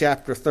Acts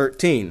chapter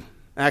 13.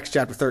 Acts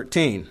chapter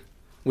 13.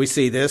 We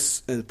see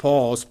this in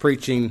Paul's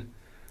preaching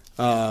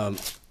to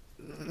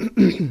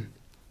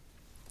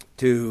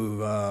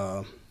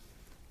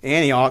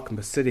Antioch,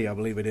 Pisidia, I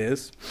believe it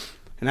is.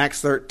 In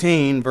Acts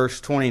 13, verse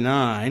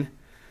 29, it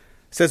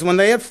says, when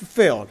they had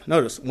fulfilled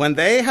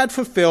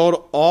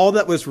all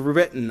that was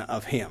written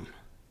of him.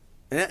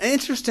 And the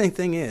interesting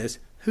thing is,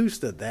 who's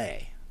the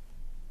they?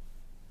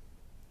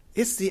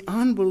 It's the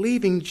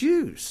unbelieving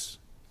Jews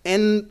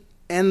and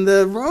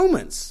the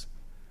Romans.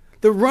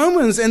 The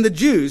Romans and the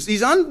Jews,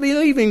 these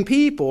unbelieving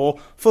people,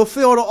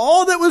 fulfilled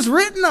all that was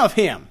written of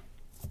him.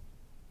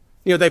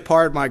 They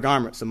parted my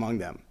garments among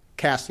them,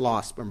 cast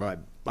lots for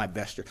my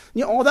vesture.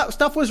 All that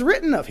stuff was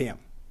written of him.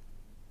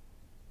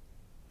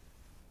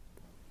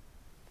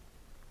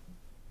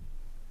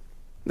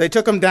 They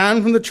took him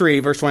down from the tree,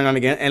 verse 29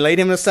 again, and laid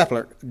him in a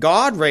sepulchre.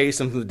 God raised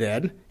him from the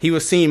dead. He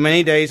was seen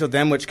many days of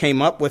them which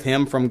came up with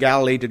him from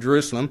Galilee to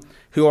Jerusalem,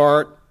 who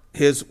are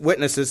his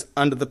witnesses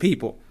unto the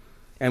people.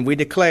 And we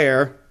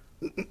declare,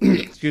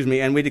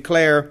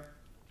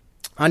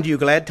 unto you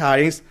glad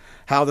tidings,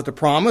 how that the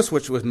promise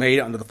which was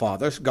made unto the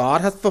fathers, God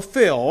hath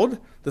fulfilled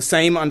the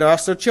same unto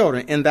us their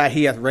children, in that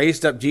he hath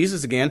raised up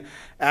Jesus again,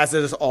 as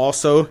it is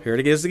also, here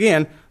it is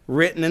again,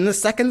 written in the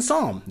second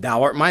psalm,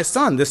 Thou art my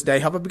son, this day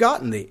have I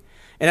begotten thee.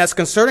 And as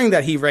concerning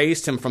that he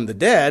raised him from the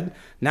dead,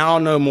 now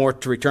no more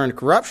to return to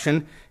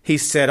corruption, he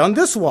said on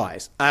this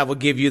wise, I will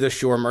give you the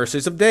sure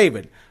mercies of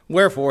David.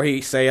 Wherefore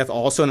he saith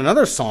also in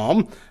another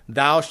psalm,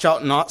 Thou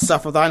shalt not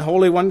suffer thine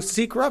Holy One to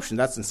see corruption.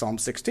 That's in Psalm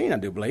 16, I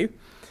do believe.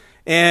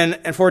 And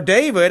for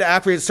David,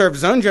 after he had served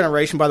his own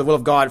generation by the will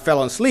of God,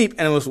 fell asleep,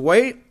 and was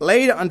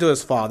laid unto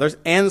his fathers,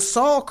 and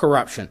saw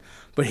corruption.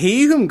 But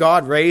he whom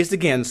God raised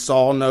again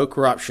saw no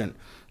corruption.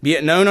 Be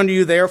it known unto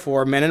you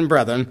therefore, men and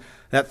brethren,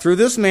 that through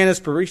this man is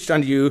preached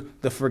unto you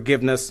the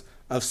forgiveness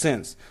of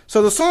sins.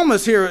 So the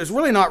psalmist here is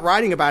really not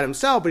writing about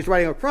himself, but he's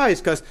writing of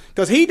Christ,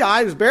 because he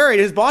died, was buried,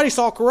 his body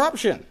saw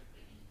corruption.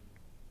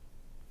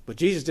 But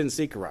Jesus didn't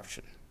see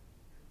corruption.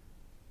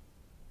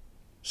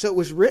 So it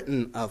was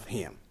written of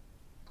him.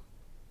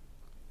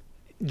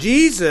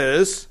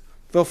 Jesus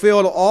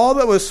fulfilled all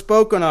that was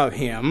spoken of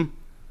him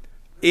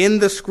in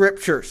the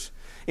Scriptures.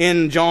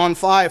 In John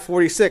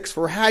 5:46,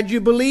 for had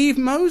you believed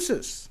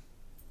Moses,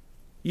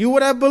 you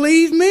would have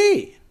believed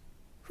me,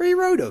 for he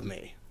wrote of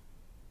me.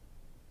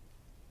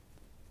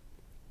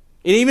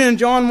 And even in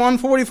John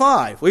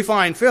 1:45, we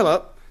find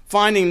Philip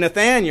finding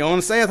Nathanael,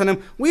 and saith unto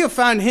him, We have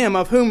found him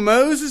of whom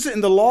Moses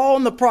and the law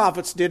and the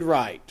prophets did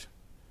write,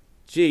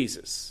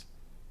 Jesus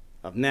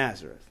of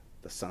Nazareth,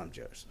 the son of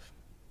Joseph.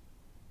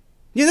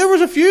 There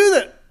was a few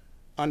that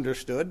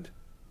understood,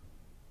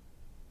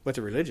 but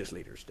the religious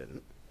leaders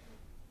didn't.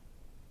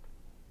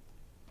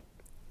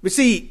 But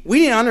see,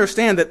 we need to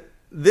understand that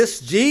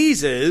this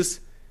Jesus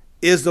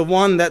is the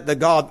one that the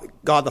God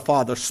the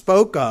Father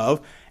spoke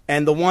of,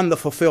 and the one that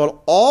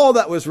fulfilled all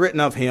that was written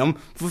of him,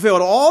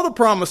 fulfilled all the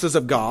promises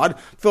of God,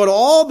 fulfilled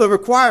all the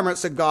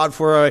requirements of God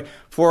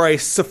for a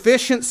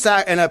sufficient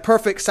and a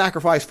perfect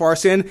sacrifice for our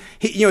sin.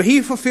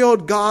 He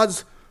fulfilled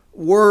God's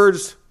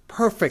words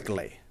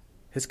perfectly,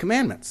 his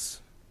commandments.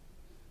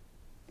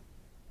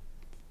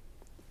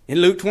 In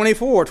Luke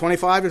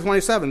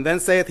 24:25-27, then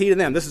saith he to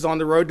them, this is on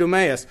the road to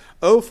Emmaus,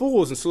 O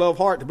fools and slow of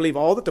heart to believe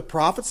all that the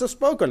prophets have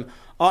spoken.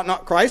 Ought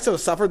not Christ to have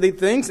suffered these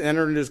things and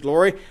entered into his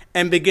glory?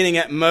 And beginning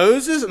at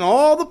Moses and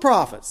all the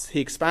prophets,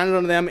 he expounded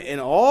unto them in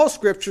all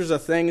scriptures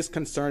of things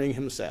concerning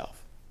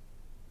himself.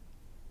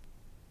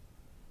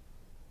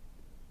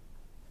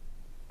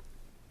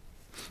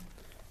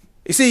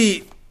 You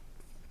see,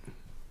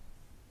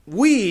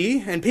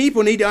 we and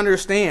people need to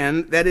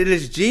understand that it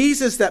is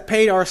Jesus that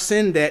paid our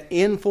sin debt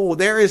in full.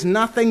 There is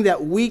nothing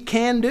that we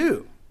can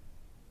do.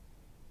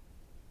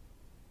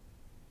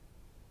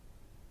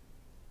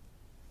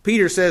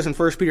 Peter says in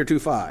 1 Peter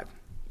 2:5,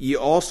 Ye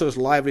also as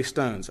lively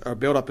stones are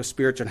built up a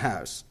spiritual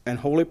house and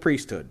holy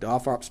priesthood to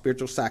offer up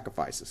spiritual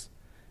sacrifices,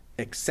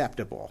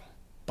 acceptable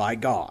by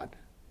God,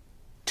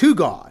 to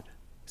God,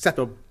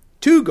 acceptable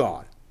to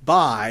God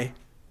by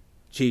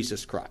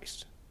Jesus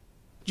Christ.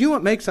 Do you know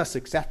what makes us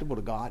acceptable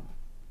to God?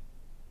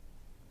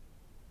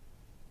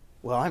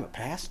 Well, I'm a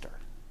pastor.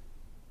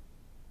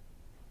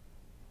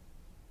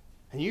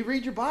 And you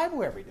read your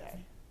Bible every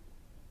day.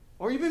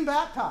 Or you've been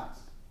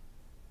baptized.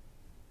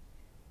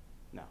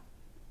 No.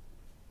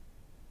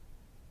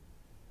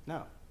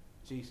 No.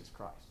 Jesus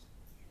Christ.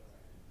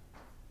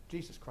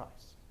 Jesus Christ.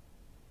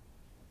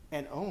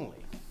 And only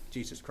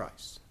Jesus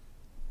Christ.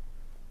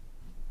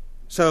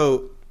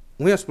 So,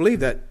 we must believe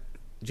that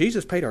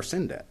Jesus paid our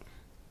sin debt.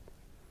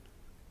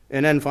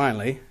 And then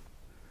finally,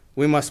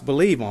 we must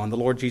believe on the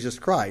Lord Jesus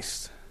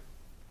Christ.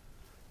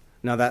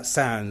 Now that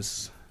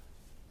sounds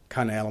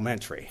kind of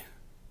elementary.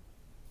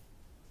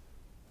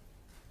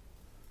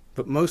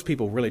 But most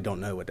people really don't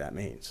know what that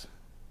means,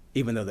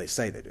 even though they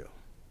say they do.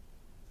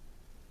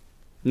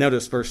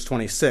 Notice verse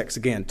 26,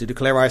 again, to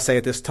declare, I say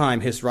at this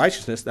time, his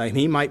righteousness, that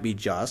he might be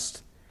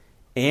just,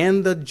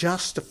 and the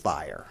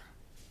justifier.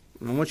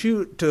 I want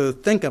you to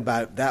think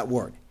about that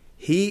word.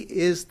 He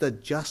is the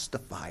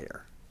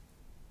justifier.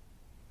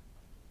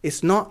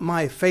 It's not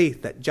my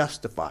faith that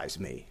justifies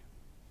me.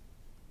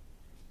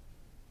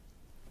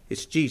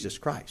 It's Jesus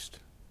Christ.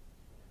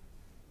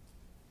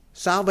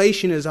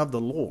 Salvation is of the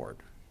Lord.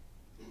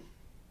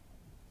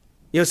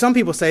 You know, some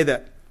people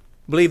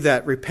believe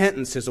that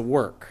repentance is a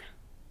work.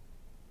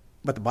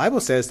 But the Bible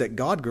says that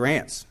God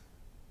grants.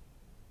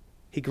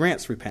 He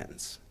grants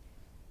repentance.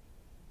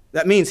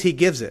 That means he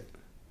gives it.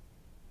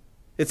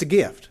 It's a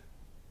gift.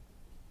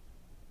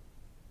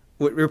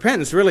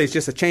 Repentance really is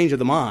just a change of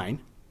the mind.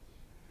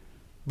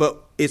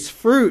 But its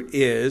fruit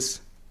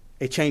is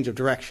a change of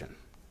direction.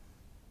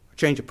 A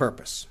change of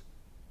purpose.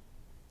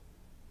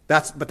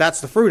 But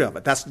that's the fruit of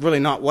it. That's really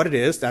not what it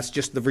is. That's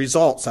just the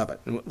results of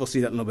it. And we'll see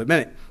that in a little bit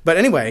minute. But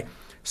anyway,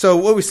 so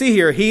what we see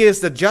here, he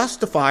is the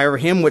justifier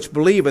of him which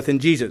believeth in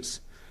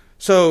Jesus.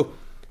 So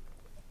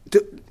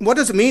what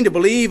does it mean to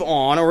believe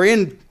on or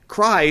in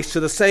Christ to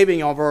the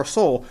saving of our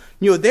soul?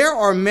 You know, there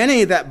are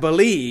many that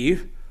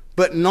believe,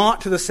 but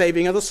not to the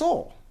saving of the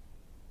soul.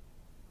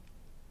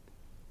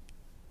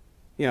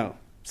 You know,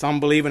 some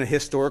believe in a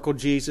historical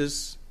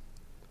Jesus,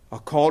 a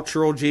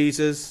cultural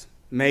Jesus,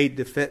 made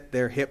to fit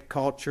their hip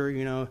culture,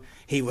 you know.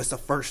 He was the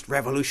first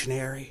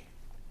revolutionary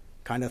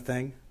kind of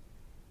thing.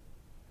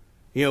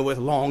 You know, with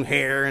long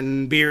hair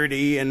and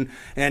beardy and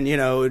you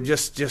know,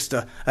 just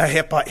a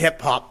hip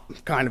hop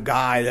kind of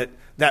guy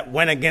that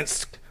went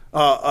against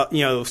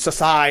you know,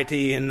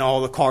 society and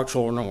all the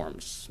cultural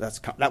norms.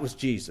 That was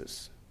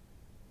Jesus.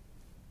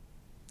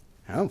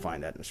 I don't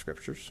find that in the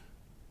scriptures.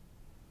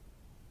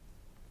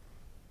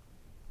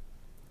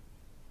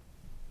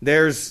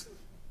 There's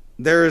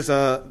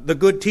the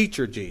good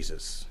teacher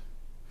Jesus,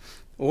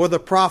 or the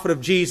prophet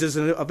of Jesus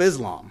of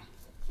Islam.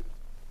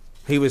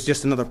 He was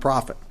just another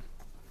prophet.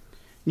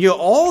 You know,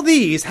 all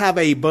these have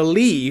a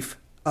belief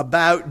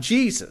about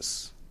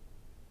Jesus,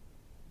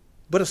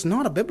 but it's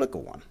not a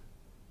biblical one.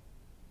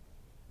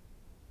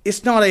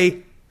 It's not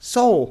a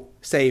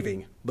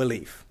soul-saving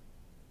belief.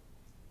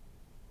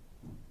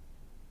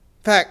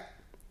 In fact,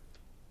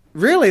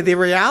 really the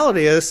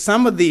reality is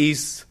some of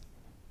these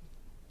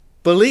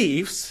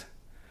beliefs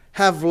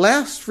have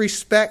less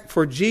respect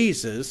for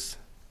Jesus,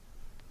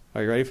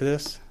 are you ready for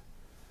this,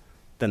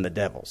 than the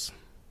devil's.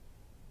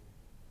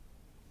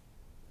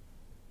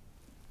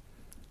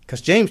 Because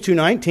James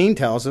 2:19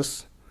 tells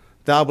us,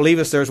 thou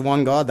believest there's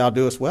one God, thou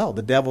doest well.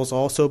 The devils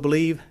also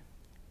believe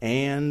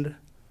and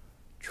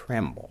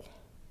tremble.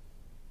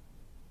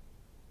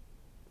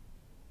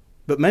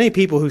 But many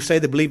people who say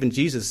they believe in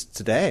Jesus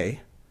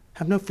today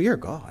have no fear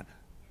of God.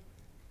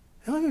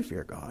 They don't have any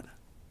fear of God.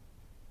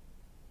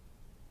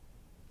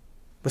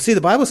 But see,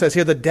 the Bible says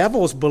here the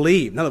devils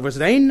believe. In other words,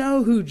 they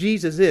know who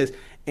Jesus is,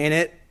 and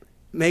it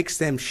makes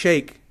them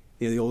shake.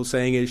 You know, the old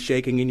saying is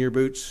shaking in your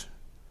boots.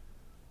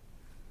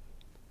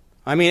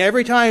 I mean,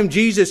 every time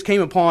Jesus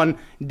came upon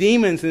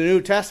demons in the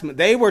New Testament,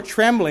 they were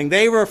trembling.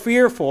 They were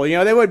fearful. You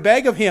know, they would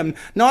beg of him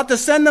not to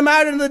send them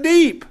out into the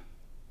deep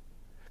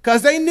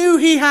because they knew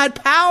he had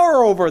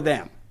power over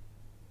them.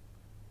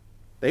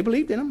 They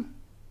believed in him.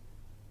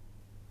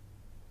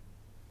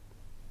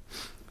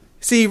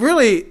 See,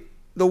 really,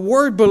 the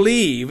word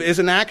believe is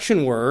an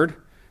action word,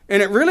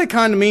 and it really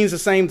kind of means the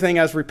same thing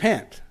as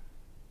repent.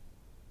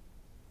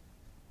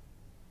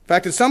 In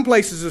fact, in some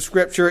places of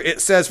Scripture,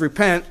 it says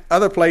repent.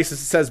 Other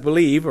places, it says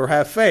believe or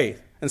have faith.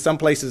 In some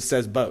places, it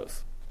says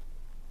both.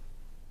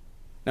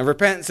 Now,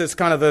 repentance is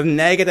kind of the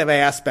negative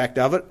aspect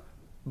of it.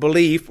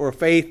 Belief or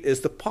faith is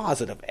the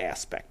positive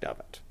aspect of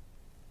it.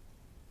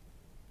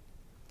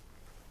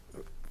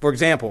 For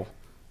example,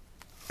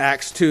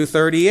 Acts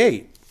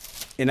 2:38.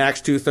 In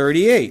Acts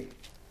 2:38,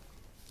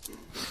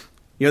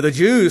 you know, the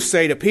Jews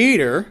say to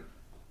Peter,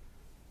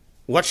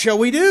 what shall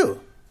we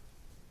do?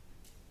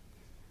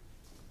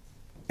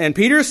 And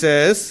Peter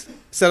said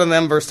unto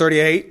them, verse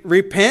 38,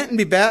 repent and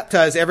be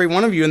baptized, every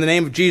one of you, in the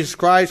name of Jesus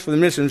Christ for the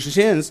remission of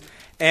sins,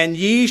 and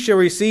ye shall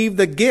receive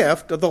the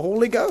gift of the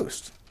Holy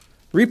Ghost.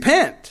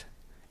 Repent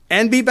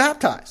and be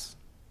baptized.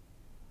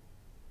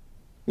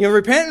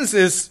 Repentance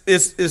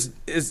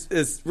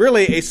is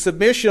really a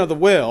submission of the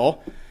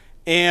will,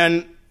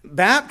 and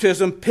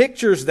baptism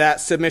pictures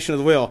that submission of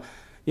the will.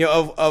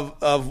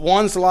 Of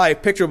one's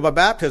life pictured by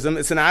baptism,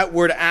 it's an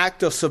outward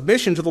act of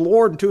submission to the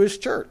Lord and to His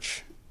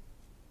church.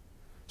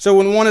 So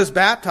when one is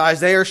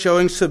baptized, they are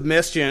showing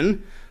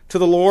submission to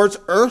the Lord's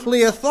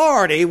earthly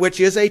authority, which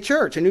is a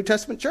church, a New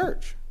Testament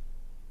church.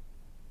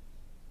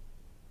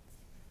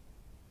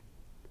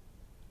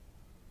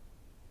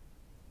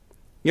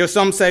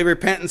 Some say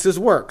repentance is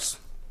works.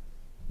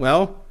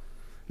 Well,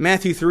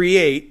 Matthew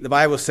 3:8, the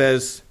Bible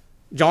says,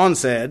 John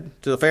said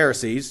to the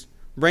Pharisees,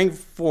 bring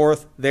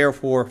forth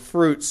therefore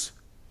fruits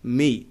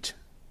meet.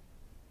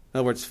 In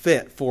other words,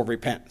 fit for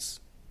repentance.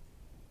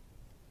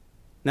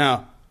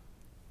 Now,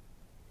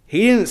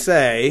 he didn't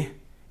say,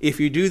 if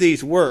you do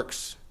these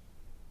works,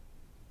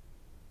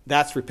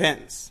 that's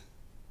repentance.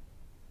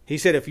 He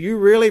said, if you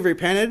really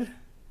repented,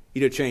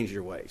 you'd have changed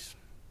your ways.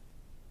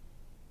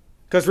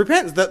 Because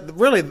repentance,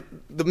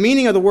 the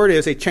meaning of the word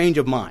is a change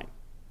of mind.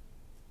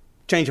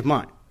 Change of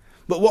mind.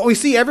 But what we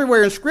see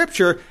everywhere in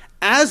Scripture,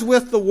 as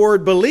with the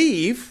word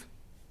believe,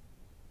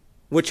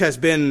 which has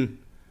been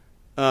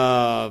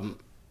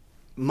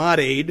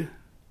muddied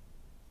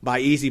by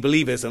easy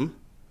believism,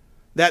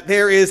 that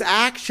there is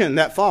action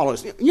that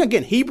follows.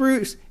 Again,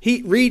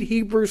 read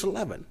Hebrews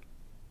 11.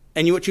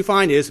 And what you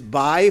find is,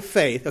 by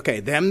faith,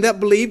 them that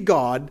believe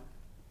God,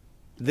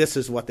 this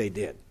is what they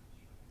did.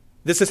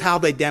 This is how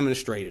they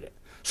demonstrated it.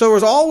 So there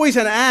was always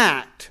an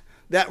act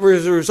that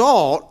was a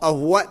result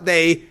of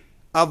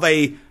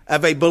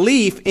a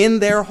belief in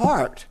their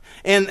heart.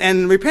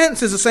 And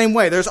repentance is the same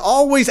way. There's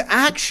always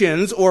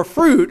actions or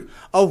fruit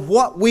of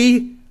what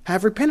we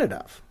have repented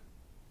of.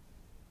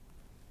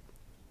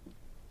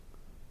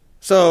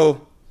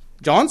 So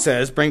John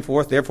says, bring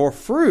forth therefore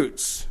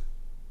fruits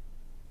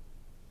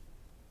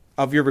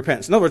of your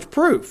repentance. In other words,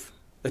 proof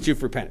that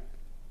you've repented.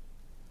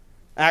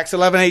 Acts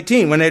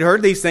 11:18, when they'd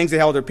heard these things, they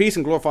held their peace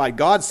and glorified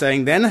God,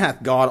 saying, then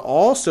hath God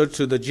also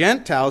to the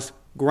Gentiles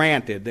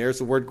granted, there's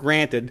the word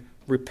granted,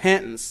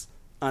 repentance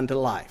unto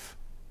life.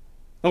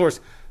 In other words,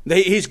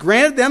 He's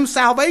granted them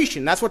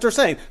salvation. That's what they're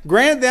saying.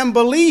 Granted them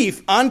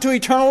belief unto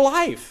eternal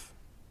life.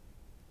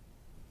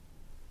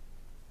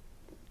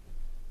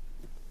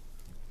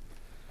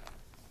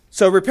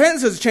 So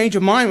repentance is a change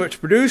of mind which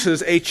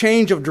produces a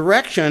change of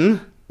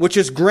direction which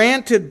is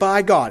granted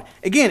by God.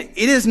 Again,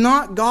 it is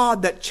not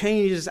God that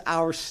changes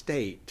our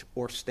state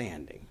or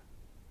standing.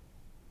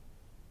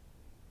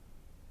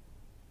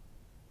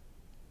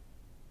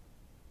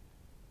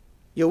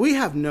 We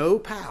have no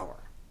power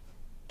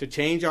to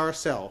change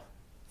ourselves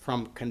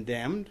from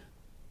condemned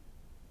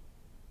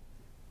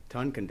to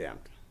uncondemned.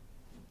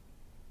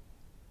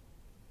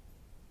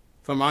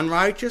 From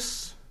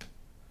unrighteous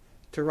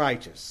to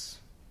righteous.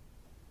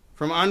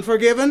 From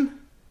unforgiven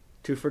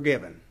to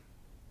forgiven.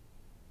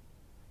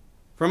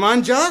 From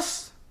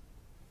unjust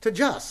to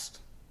just.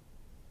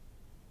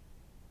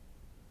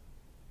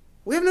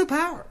 We have no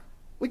power.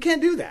 We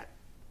can't do that.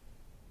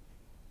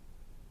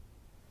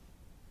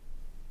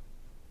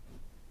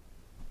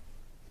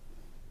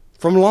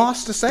 From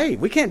lost to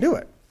saved. We can't do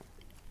it.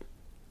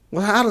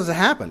 Well, how does it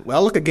happen?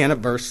 Well, look again at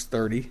verse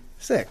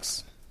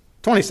 26.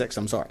 26,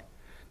 I'm sorry.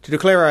 To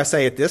declare, I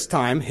say, at this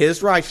time,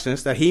 his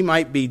righteousness, that he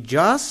might be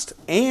just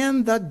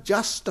and the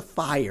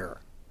justifier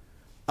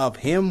of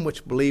him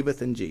which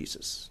believeth in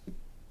Jesus.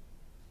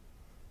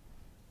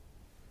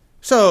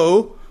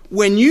 So,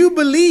 when you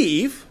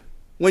believe,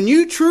 when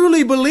you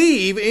truly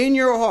believe in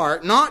your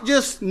heart, not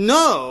just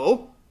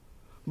know,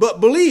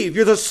 but believe,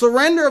 you're the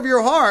surrender of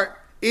your heart,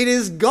 it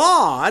is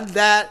God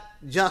that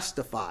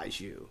justifies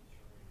you.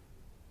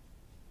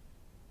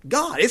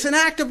 God. It's an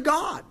act of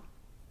God.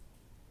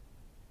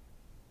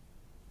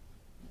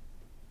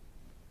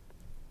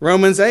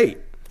 Romans 8.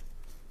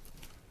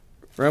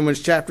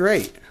 Romans chapter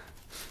 8.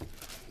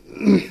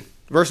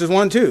 Verses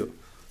 1 and 2.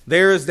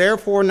 There is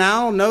therefore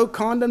now no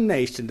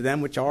condemnation to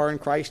them which are in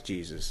Christ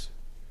Jesus,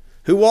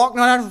 who walk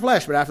not after the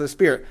flesh, but after the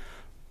Spirit.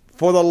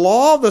 For the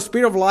law of the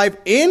Spirit of life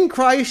in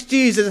Christ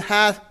Jesus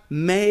hath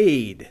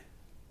made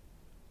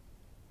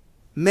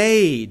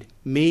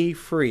me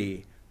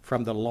free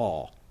from the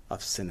law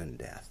of sin and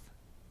death.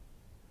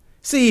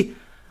 See,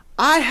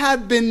 I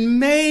have been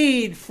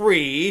made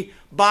free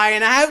by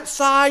an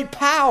outside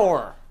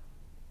power.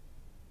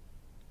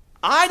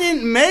 I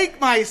didn't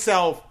make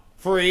myself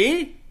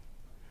free.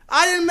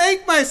 I didn't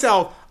make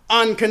myself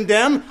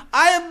uncondemned.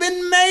 I have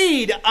been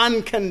made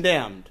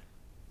uncondemned.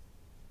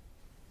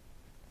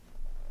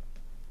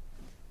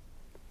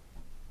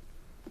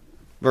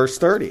 Verse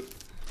 30.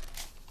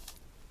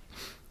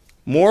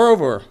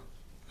 Moreover,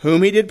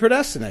 whom he did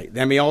predestinate,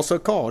 them he also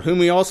called.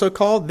 Whom he also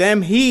called,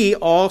 them he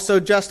also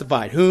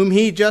justified. Whom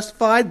he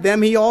justified,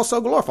 them he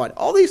also glorified.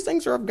 All these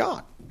things are of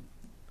God.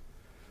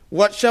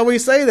 What shall we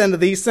say then to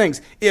these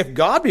things? If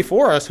God be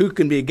for us, who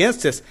can be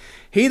against us?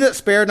 He that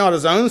spared not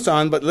his own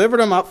son, but delivered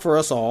him up for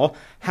us all,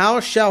 how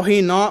shall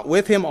he not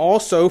with him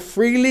also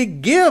freely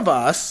give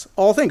us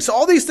all things? So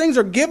all these things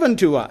are given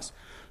to us.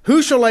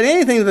 Who shall lay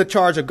anything to the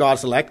charge of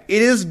God's elect?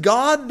 It is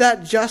God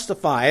that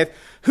justifieth.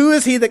 Who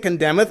is he that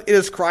condemneth? It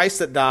is Christ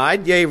that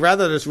died, yea,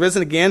 rather that is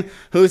risen again,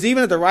 who is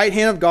even at the right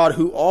hand of God,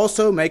 who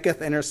also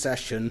maketh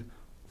intercession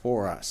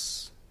for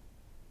us.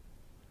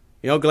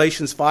 You know,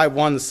 Galatians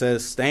 5:1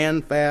 says,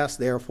 stand fast,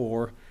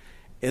 therefore,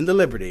 in the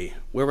liberty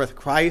wherewith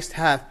Christ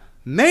hath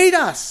made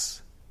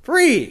us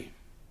free,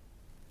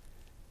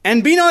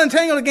 and be not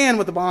entangled again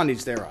with the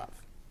bondage thereof,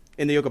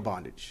 in the yoke of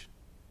bondage.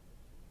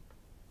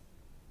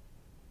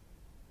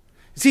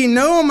 See,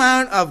 no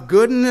amount of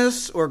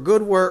goodness or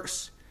good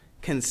works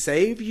can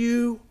save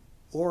you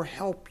or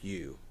help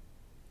you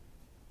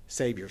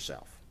save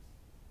yourself.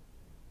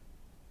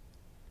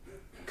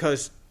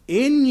 Because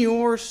in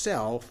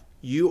yourself,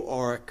 you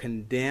are a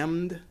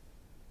condemned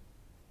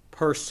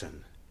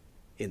person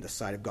in the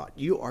sight of God.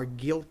 You are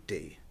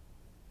guilty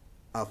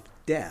of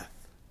death.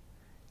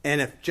 And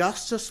if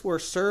justice were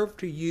served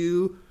to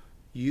you,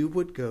 you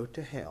would go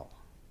to hell,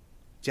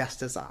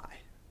 just as I.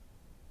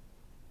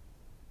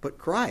 But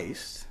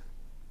Christ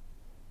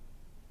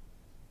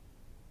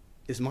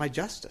is my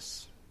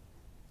justice.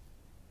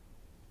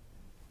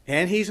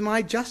 And he's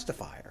my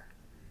justifier.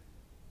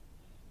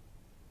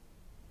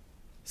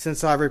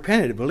 Since I've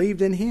repented and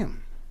believed in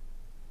him.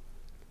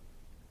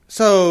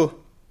 So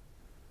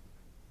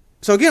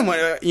again,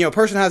 when a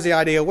person has the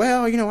idea,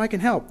 well, I can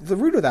help. The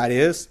root of that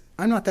is,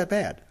 I'm not that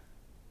bad.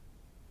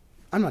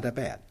 I'm not that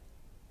bad.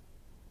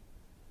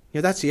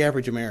 That's the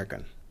average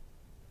American.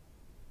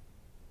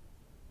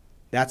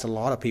 That's a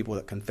lot of people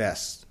that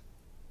confess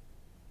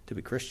to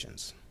be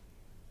Christians.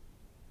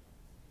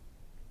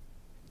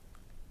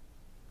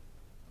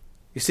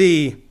 You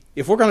see,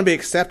 if we're going to be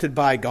accepted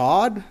by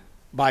God,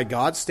 by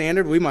God's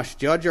standard, we must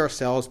judge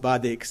ourselves by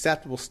the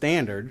acceptable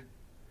standard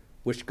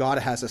which God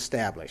has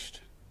established.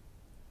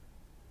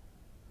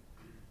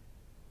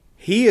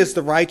 He is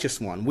the righteous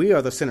one. We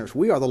are the sinners.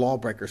 We are the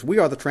lawbreakers. We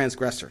are the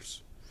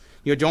transgressors.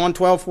 John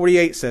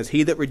 12:48 says,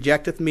 he that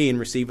rejecteth me and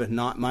receiveth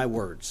not my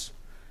words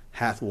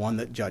hath one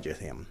that judgeth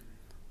him.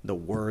 The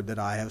word that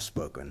I have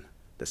spoken,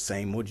 the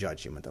same will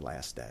judge him at the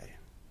last day.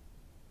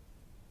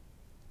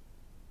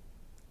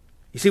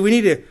 You see, we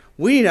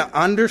need to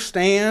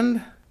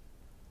understand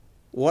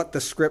what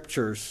the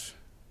Scriptures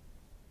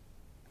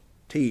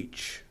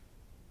teach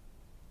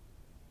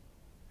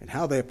and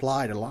how they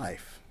apply to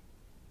life.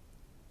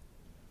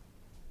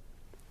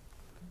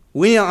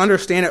 We need to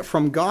understand it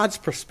from God's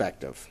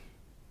perspective.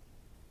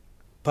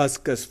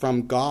 Because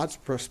from God's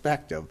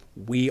perspective,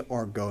 we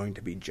are going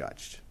to be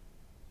judged.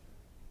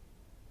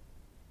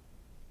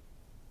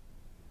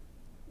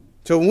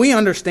 So when we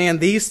understand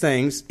these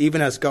things,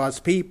 even as God's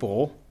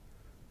people,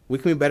 we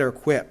can be better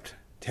equipped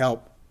to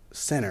help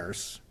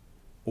sinners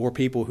or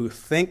people who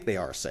think they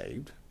are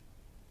saved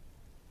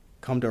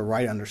come to a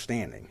right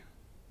understanding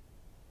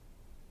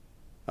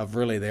of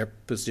really their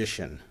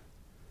position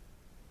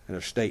and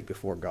their state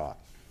before God.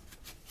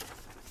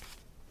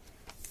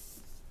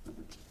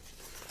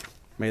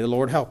 May the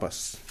Lord help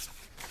us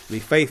to be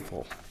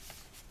faithful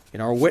in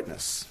our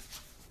witness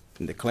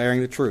in declaring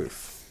the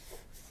truth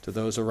to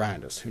those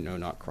around us who know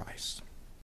not Christ.